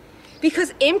empty,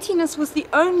 because emptiness was the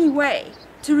only way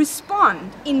to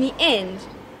respond, in the end,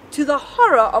 to the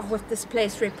horror of what this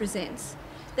place represents,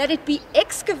 that it be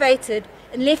excavated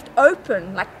and left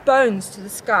open like bones to the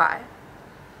sky.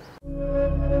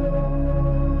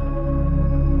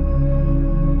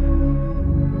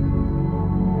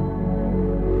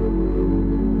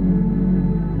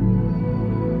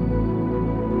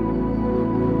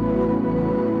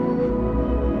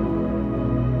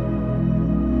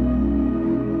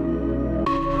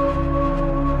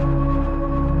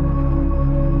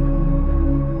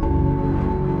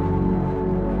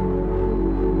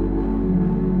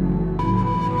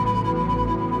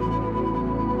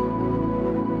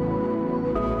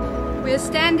 We're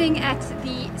standing at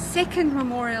the second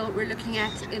memorial we're looking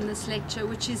at in this lecture,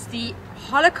 which is the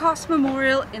Holocaust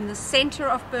Memorial in the center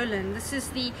of Berlin. This is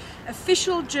the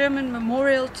official German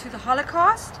memorial to the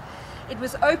Holocaust. It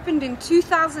was opened in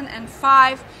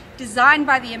 2005, designed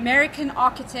by the American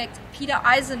architect Peter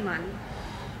Eisenman.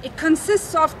 It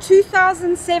consists of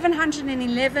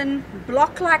 2,711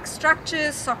 block-like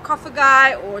structures,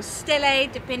 sarcophagi or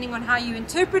stelae, depending on how you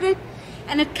interpret it,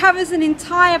 and it covers an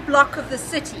entire block of the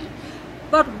city.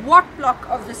 But what block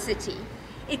of the city?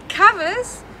 It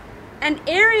covers an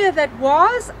area that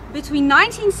was, between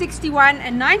 1961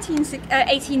 and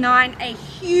 1989, a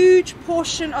huge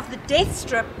portion of the death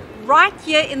strip right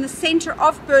here in the center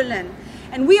of Berlin.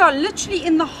 And we are literally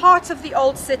in the heart of the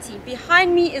old city.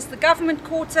 Behind me is the Government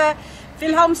Quarter,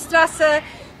 Wilhelmstrasse,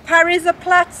 Pariser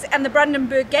Platz, and the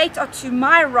Brandenburg Gate are to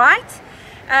my right.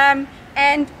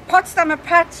 And Potsdamer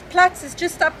Platz is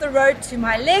just up the road to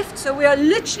my left. So we are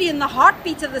literally in the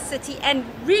heartbeat of the city, and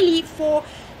really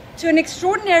to an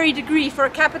extraordinary degree for a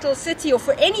capital city or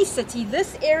for any city,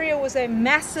 this area was a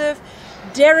massive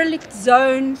derelict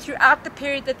zone throughout the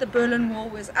period that the Berlin Wall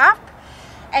was up.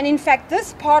 And in fact,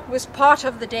 this part was part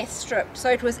of the death strip. So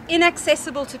it was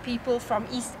inaccessible to people from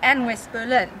East and West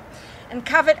Berlin and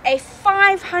covered a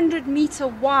 500-meter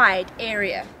wide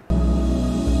area.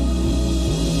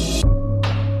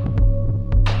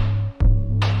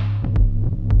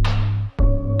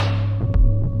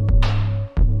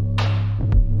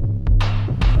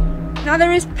 Now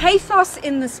there is pathos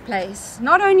in this place.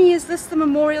 Not only is this the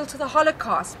memorial to the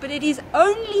Holocaust, but it is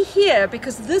only here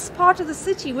because this part of the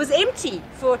city was empty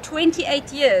for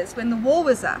 28 years when the wall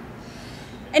was up.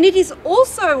 And it is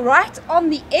also right on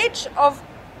the edge of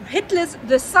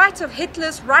the site of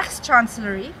Hitler's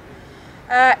Reichschancellery,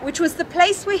 which was the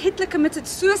place where Hitler committed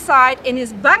suicide in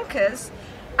his bunkers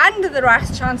under the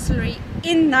Reichschancellery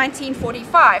in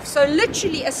 1945. So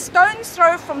literally a stone's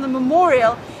throw from the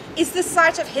memorial is the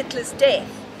site of Hitler's death.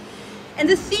 And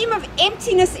the theme of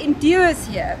emptiness endures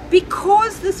here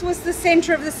because this was the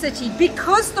center of the city,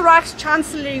 because the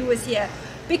Reichschancellery was here,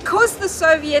 because the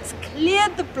Soviets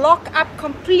cleared the block up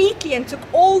completely and took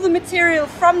all the material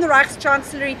from the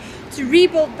Reichschancellery to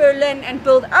rebuild Berlin and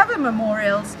build other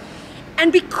memorials.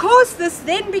 And because this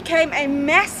then became a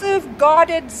massive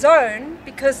guarded zone,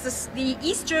 because the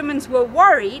East Germans were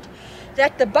worried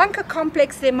that the bunker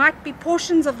complex, there might be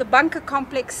portions of the bunker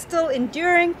complex still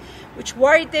enduring, which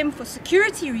worried them for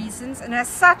security reasons. And as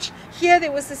such, here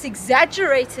there was this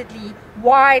exaggeratedly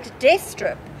wide death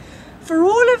strip. For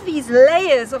all of these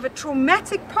layers of a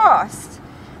traumatic past,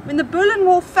 when the Berlin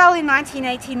Wall fell in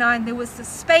 1989, there was the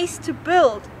space to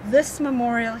build this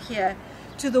memorial here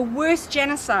to the worst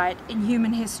genocide in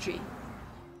human history.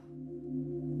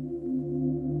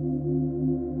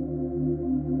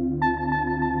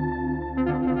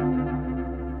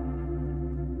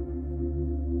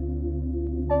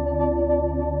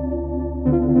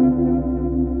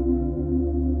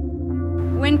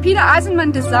 When Peter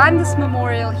Eisenman designed this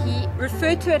memorial, he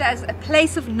referred to it as a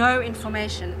place of no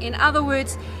information. In other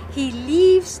words, he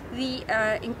leaves the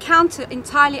encounter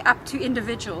entirely up to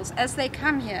individuals as they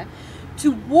come here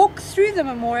to walk through the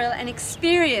memorial and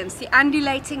experience the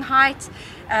undulating height,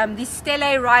 the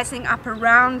stelae rising up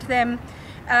around them.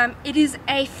 It is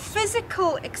a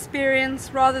physical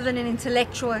experience rather than an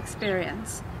intellectual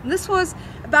experience. And this was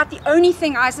about the only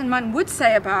thing Eisenman would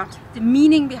say about the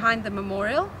meaning behind the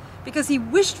memorial, because he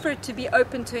wished for it to be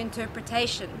open to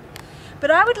interpretation.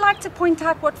 But I would like to point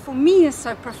out what for me is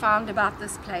so profound about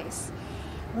this place.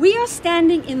 We are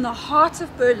standing in the heart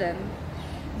of Berlin.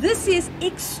 This is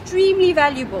extremely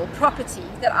valuable property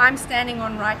that I'm standing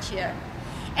on right here.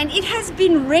 And it has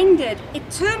been rendered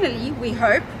eternally, we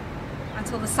hope,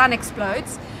 until the sun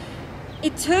explodes,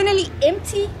 eternally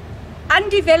empty,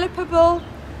 undevelopable,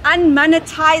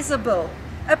 unmonetizable.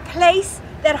 A place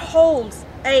that holds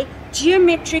a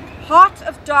geometric heart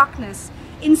of darkness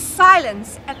in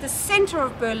silence at the center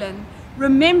of Berlin,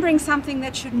 remembering something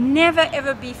that should never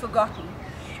ever be forgotten.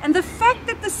 And the fact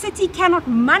that the city cannot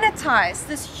monetize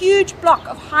this huge block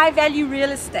of high value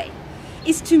real estate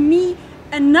is to me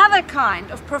another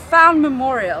kind of profound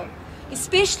memorial,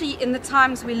 especially in the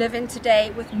times we live in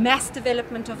today with mass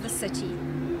development of the city.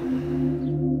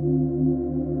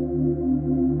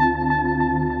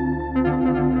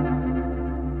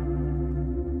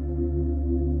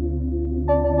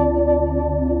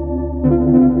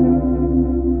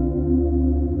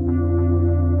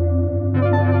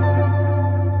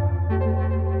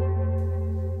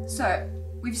 So,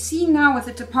 we've seen now with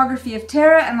the topography of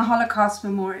terror and the Holocaust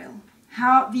Memorial.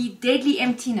 how the deadly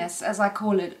emptiness, as I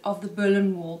call it, of the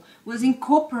Berlin Wall was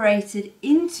incorporated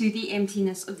into the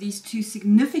emptiness of these two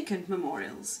significant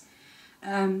memorials.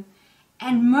 And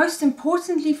most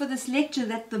importantly for this lecture,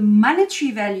 that the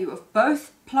monetary value of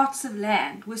both plots of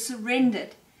land was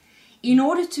surrendered in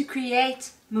order to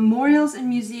create memorials and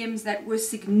museums that were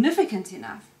significant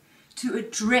enough to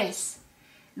address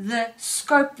the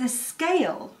scope, the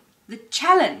scale, the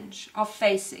challenge of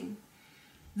facing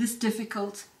this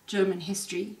difficult German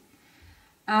history.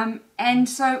 And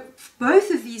so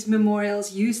both of these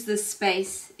memorials use this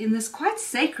space in this quite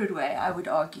sacred way, I would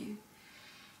argue.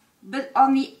 But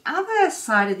on the other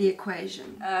side of the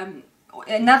equation,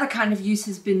 another kind of use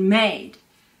has been made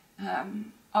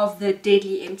of the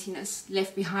deadly emptiness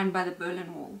left behind by the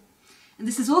Berlin Wall. And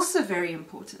this is also very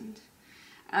important.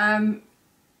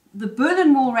 The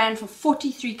Berlin Wall ran for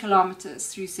 43 kilometers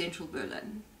through central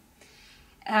Berlin,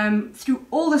 through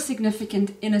all the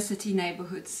significant inner city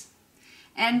neighborhoods.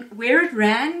 And where it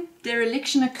ran,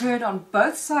 dereliction occurred on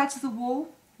both sides of the wall.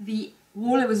 The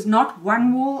wall, it was not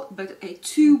one wall, but a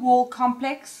two-wall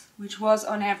complex, which was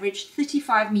on average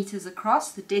 35 meters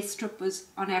across. The death strip was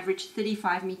on average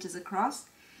 35 meters across.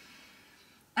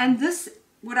 And this,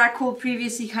 what I called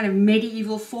previously kind of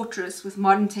medieval fortress with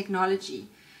modern technology,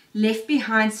 left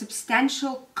behind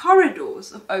substantial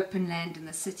corridors of open land in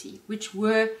the city, which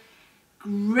were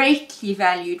greatly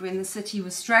valued when the city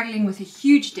was struggling with a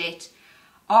huge debt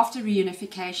after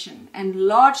reunification, and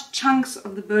large chunks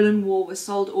of the Berlin Wall were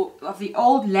sold, or of the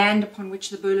old land upon which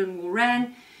the Berlin Wall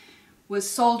ran was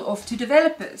sold off to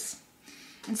developers.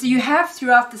 And so you have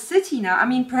throughout the city now, I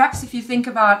mean, perhaps if you think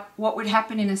about what would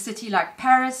happen in a city like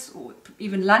Paris or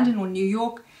even London or New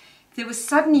York, there was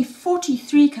suddenly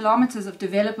 43 kilometers of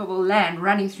developable land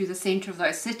running through the center of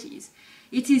those cities.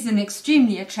 It is an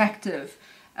extremely attractive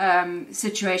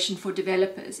situation for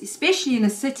developers, especially in a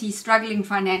city struggling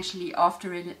financially after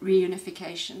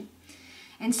reunification.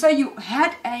 And so you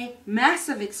had a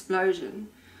massive explosion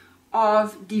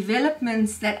of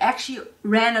developments that actually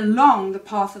ran along the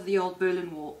path of the old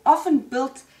Berlin Wall, often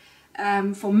built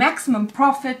for maximum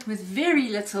profit with very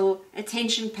little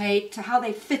attention paid to how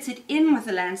they fitted in with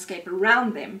the landscape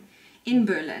around them in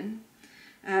Berlin.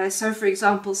 So for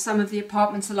example, some of the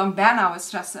apartments along Bernauer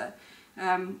Strasse,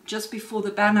 just before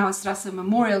the Bernauer Strasse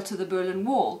memorial to the Berlin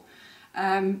Wall,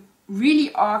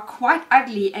 really are quite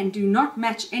ugly and do not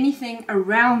match anything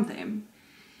around them.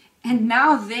 And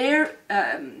now their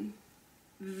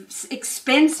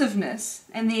expensiveness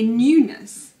and their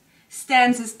newness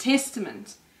stands as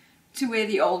testament to where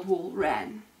the old wall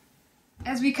ran.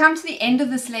 As we come to the end of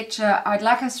this lecture, I'd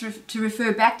like us to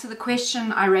refer back to the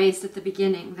question I raised at the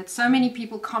beginning, that so many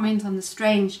people comment on the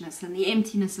strangeness and the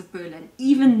emptiness of Berlin,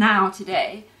 even now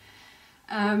today.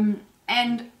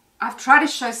 And I've tried to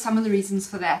show some of the reasons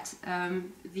for that.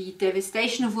 The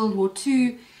devastation of World War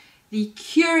II, the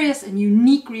curious and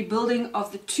unique rebuilding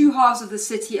of the two halves of the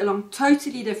city along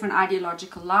totally different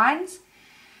ideological lines,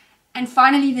 and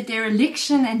finally the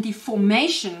dereliction and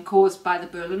deformation caused by the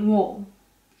Berlin Wall.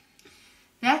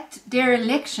 That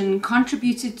dereliction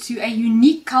contributed to a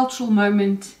unique cultural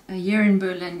moment here in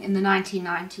Berlin in the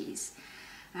 1990s.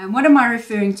 What am I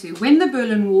referring to? When the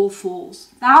Berlin Wall falls,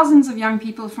 thousands of young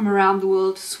people from around the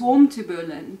world swarm to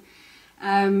Berlin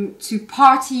to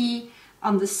party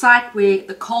on the site where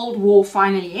the Cold War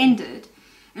finally ended.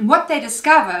 And what they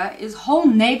discover is whole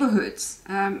neighborhoods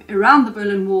around the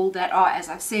Berlin Wall that are, as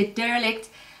I've said, derelict.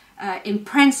 In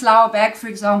Prenzlauer Berg, for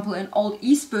example, an old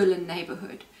East Berlin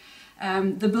neighborhood,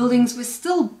 the buildings were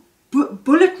still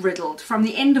bullet riddled from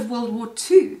the end of World War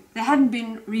II. They hadn't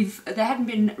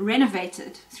been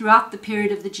renovated throughout the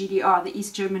period of the GDR, the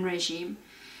East German regime.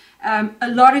 A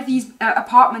lot of these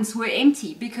apartments were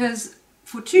empty because,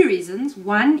 for two reasons.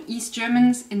 One, East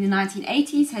Germans in the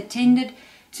 1980s had tended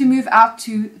to move out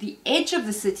to the edge of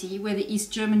the city where the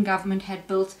East German government had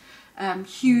built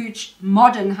huge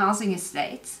modern housing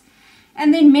estates.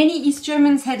 And then many East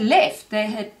Germans had left. They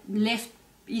had left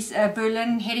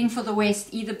Berlin heading for the west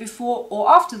either before or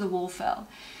after the wall fell.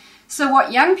 So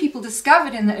what young people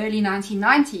discovered in the early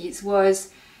 1990s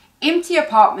was empty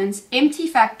apartments, empty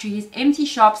factories, empty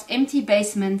shops, empty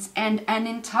basements, and an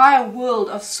entire world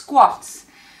of squats,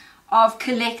 of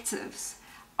collectives,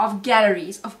 of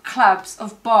galleries, of clubs,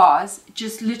 of bars,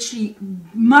 just literally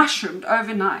mushroomed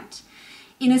overnight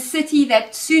in a city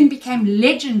that soon became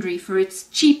legendary for its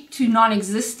cheap to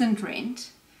non-existent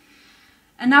rent.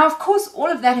 And now, of course,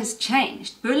 all of that has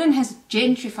changed. Berlin has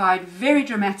gentrified very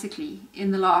dramatically in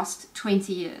the last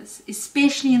 20 years,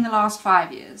 especially in the last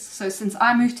 5 years. So since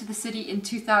I moved to the city in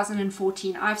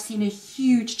 2014, I've seen a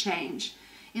huge change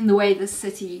in the way this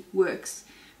city works.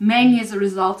 mainly as a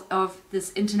result of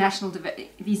these international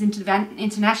developers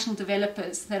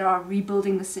that are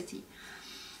rebuilding the city.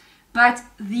 But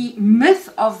the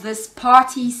myth of this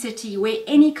party city where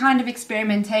any kind of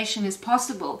experimentation is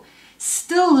possible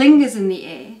still lingers in the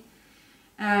air.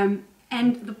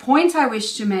 And the point I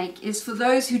wish to make is for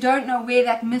those who don't know where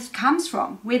that myth comes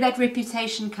from, where that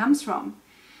reputation comes from,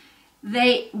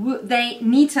 they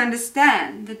need to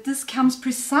understand that this comes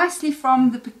precisely from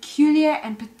the peculiar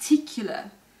and particular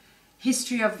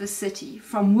history of the city,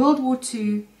 from World War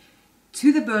II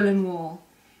to the Berlin Wall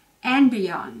and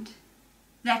beyond,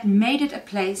 that made it a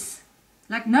place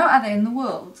like no other in the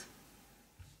world.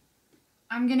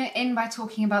 I'm going to end by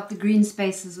talking about the green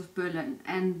spaces of Berlin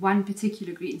and one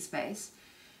particular green space.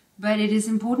 But it is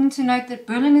important to note that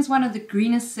Berlin is one of the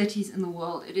greenest cities in the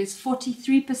world. It is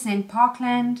 43%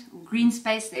 parkland or green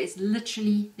space. There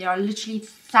are literally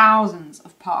thousands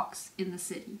of parks in the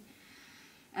city.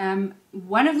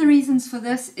 One of the reasons for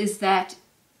this is that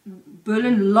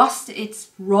Berlin lost its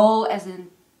role as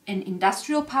an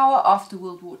industrial power after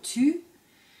World War II.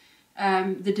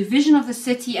 The division of the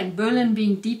city and Berlin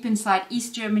being deep inside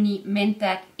East Germany meant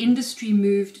that industry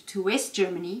moved to West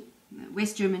Germany.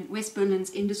 West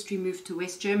Berlin's industry moved to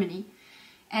West Germany,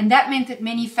 and that meant that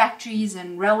many factories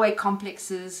and railway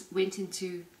complexes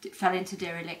fell into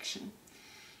dereliction.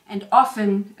 And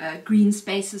often green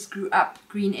spaces grew up,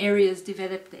 green areas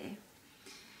developed there.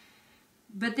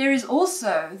 But there is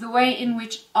also the way in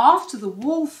which after the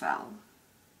wall fell,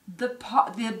 the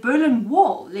Berlin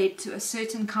Wall led to a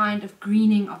certain kind of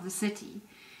greening of the city.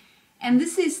 And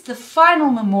this is the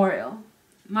final memorial,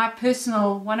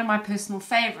 one of my personal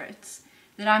favorites,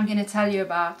 that I'm going to tell you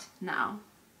about now.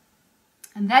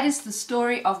 And that is the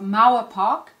story of Mauer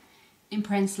Park in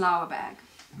Prenzlauer Berg.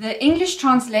 The English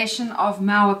translation of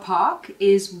Mauer Park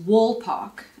is Wall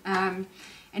Park.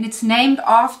 And it's named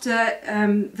after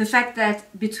the fact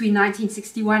that between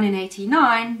 1961 and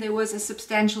 89 there was a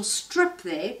substantial strip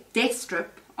there, death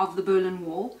strip of the Berlin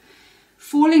Wall,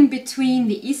 falling between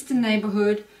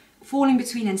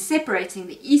and separating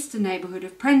the eastern neighborhood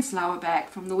of Prenzlauer Berg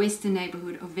from the western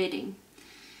neighborhood of Wedding.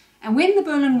 And when the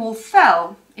Berlin Wall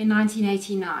fell in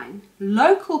 1989,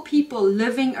 local people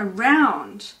living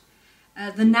around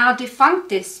the now defunct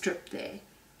death strip there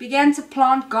began to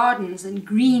plant gardens and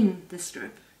green the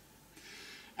strip.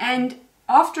 And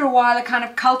after a while, a kind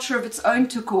of culture of its own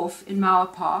took off in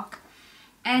Mauer Park,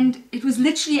 and it was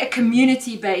literally a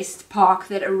community-based park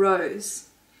that arose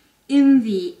in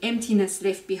the emptiness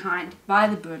left behind by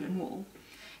the Berlin Wall.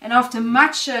 And after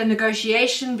much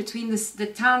negotiation between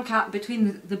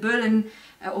the Berlin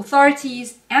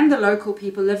authorities and the local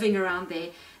people living around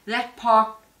there, that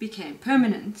park became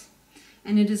permanent.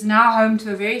 And it is now home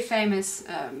to a very famous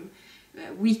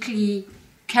weekly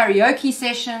karaoke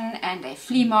session and a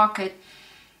flea market.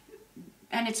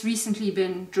 And it's recently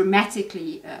been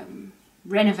dramatically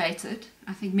renovated.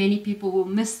 I think many people will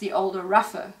miss the older,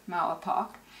 rougher Mauer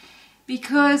Park.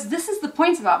 Because this is the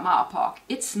point about Mauer Park.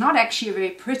 It's not actually a very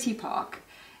pretty park.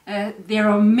 There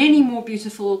are many more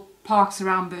beautiful parks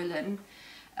around Berlin.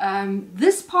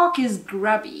 This park is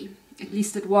grubby, at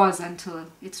least it was until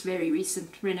its very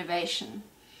recent renovation.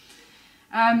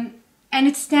 And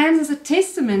it stands as a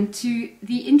testament to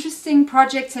the interesting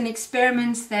projects and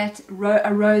experiments that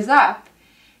arose up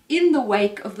in the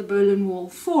wake of the Berlin Wall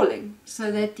falling, so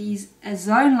that a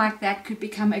zone like that could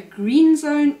become a green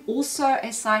zone, also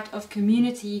a site of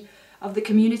the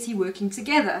community working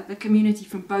together, the community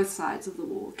from both sides of the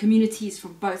wall, communities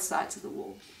from both sides of the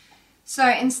wall. So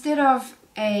instead of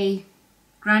a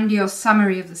grandiose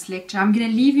summary of this lecture, I'm going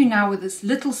to leave you now with this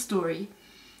little story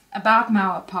about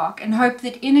Mauer Park and hope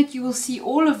that in it you will see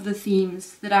all of the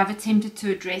themes that I've attempted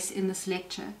to address in this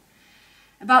lecture,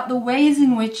 about the ways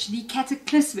in which the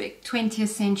cataclysmic 20th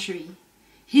century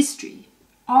history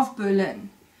of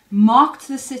Berlin marked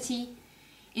the city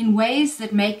in ways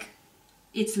that make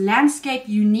its landscape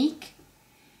unique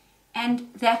and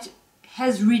that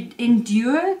has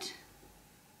endured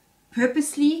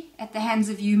purposely at the hands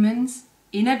of humans,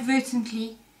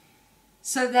 inadvertently,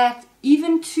 so that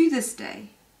even to this day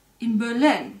in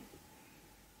Berlin,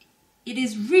 it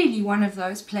is really one of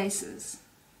those places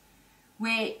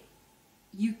where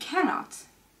you cannot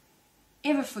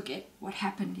ever forget what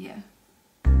happened here.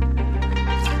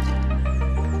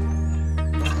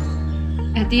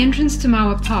 At the entrance to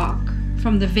Mauer Park,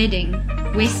 from the Wedding,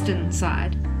 western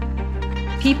side,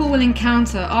 people will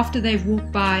encounter, after they've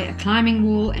walked by a climbing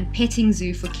wall and petting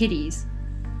zoo for kiddies,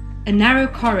 a narrow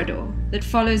corridor that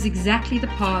follows exactly the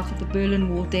path of the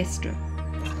Berlin Wall death strip.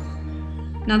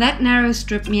 Now that narrow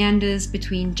strip meanders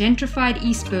between gentrified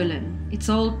East Berlin, its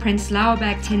old Prenzlauer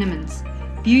Berg tenements,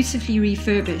 beautifully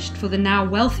refurbished for the now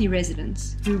wealthy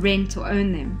residents who rent or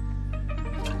own them.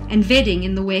 And Wedding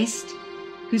in the west,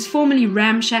 whose formerly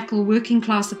ramshackle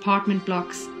working-class apartment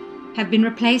blocks have been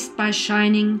replaced by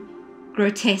shining,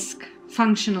 grotesque,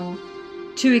 functional,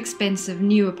 too expensive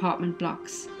new apartment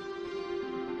blocks.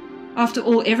 After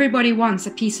all, everybody wants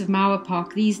a piece of Mauer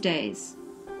Park these days.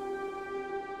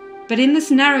 But in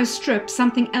this narrow strip,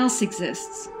 something else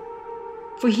exists.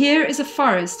 For here is a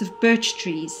forest of birch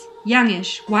trees,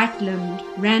 youngish, white-limbed,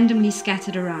 randomly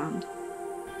scattered around.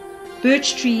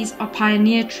 Birch trees are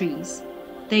pioneer trees.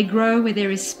 They grow where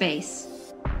there is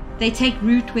space. They take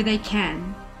root where they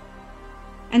can.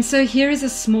 And so here is a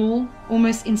small,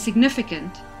 almost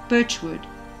insignificant birchwood.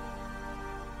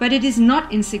 But it is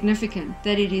not insignificant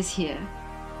that it is here.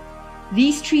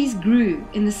 These trees grew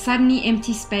in the suddenly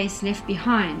empty space left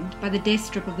behind by the death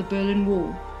strip of the Berlin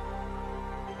Wall.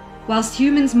 Whilst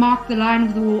humans mark the line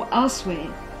of the war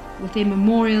elsewhere, with their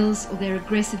memorials or their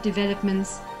aggressive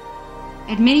developments,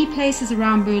 at many places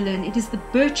around Berlin it is the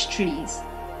birch trees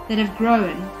that have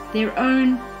grown their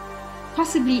own,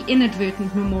 possibly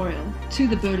inadvertent memorial to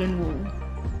the Berlin Wall,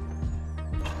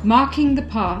 marking the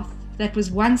path that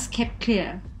was once kept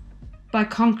clear by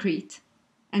concrete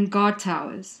and guard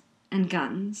towers and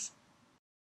guns.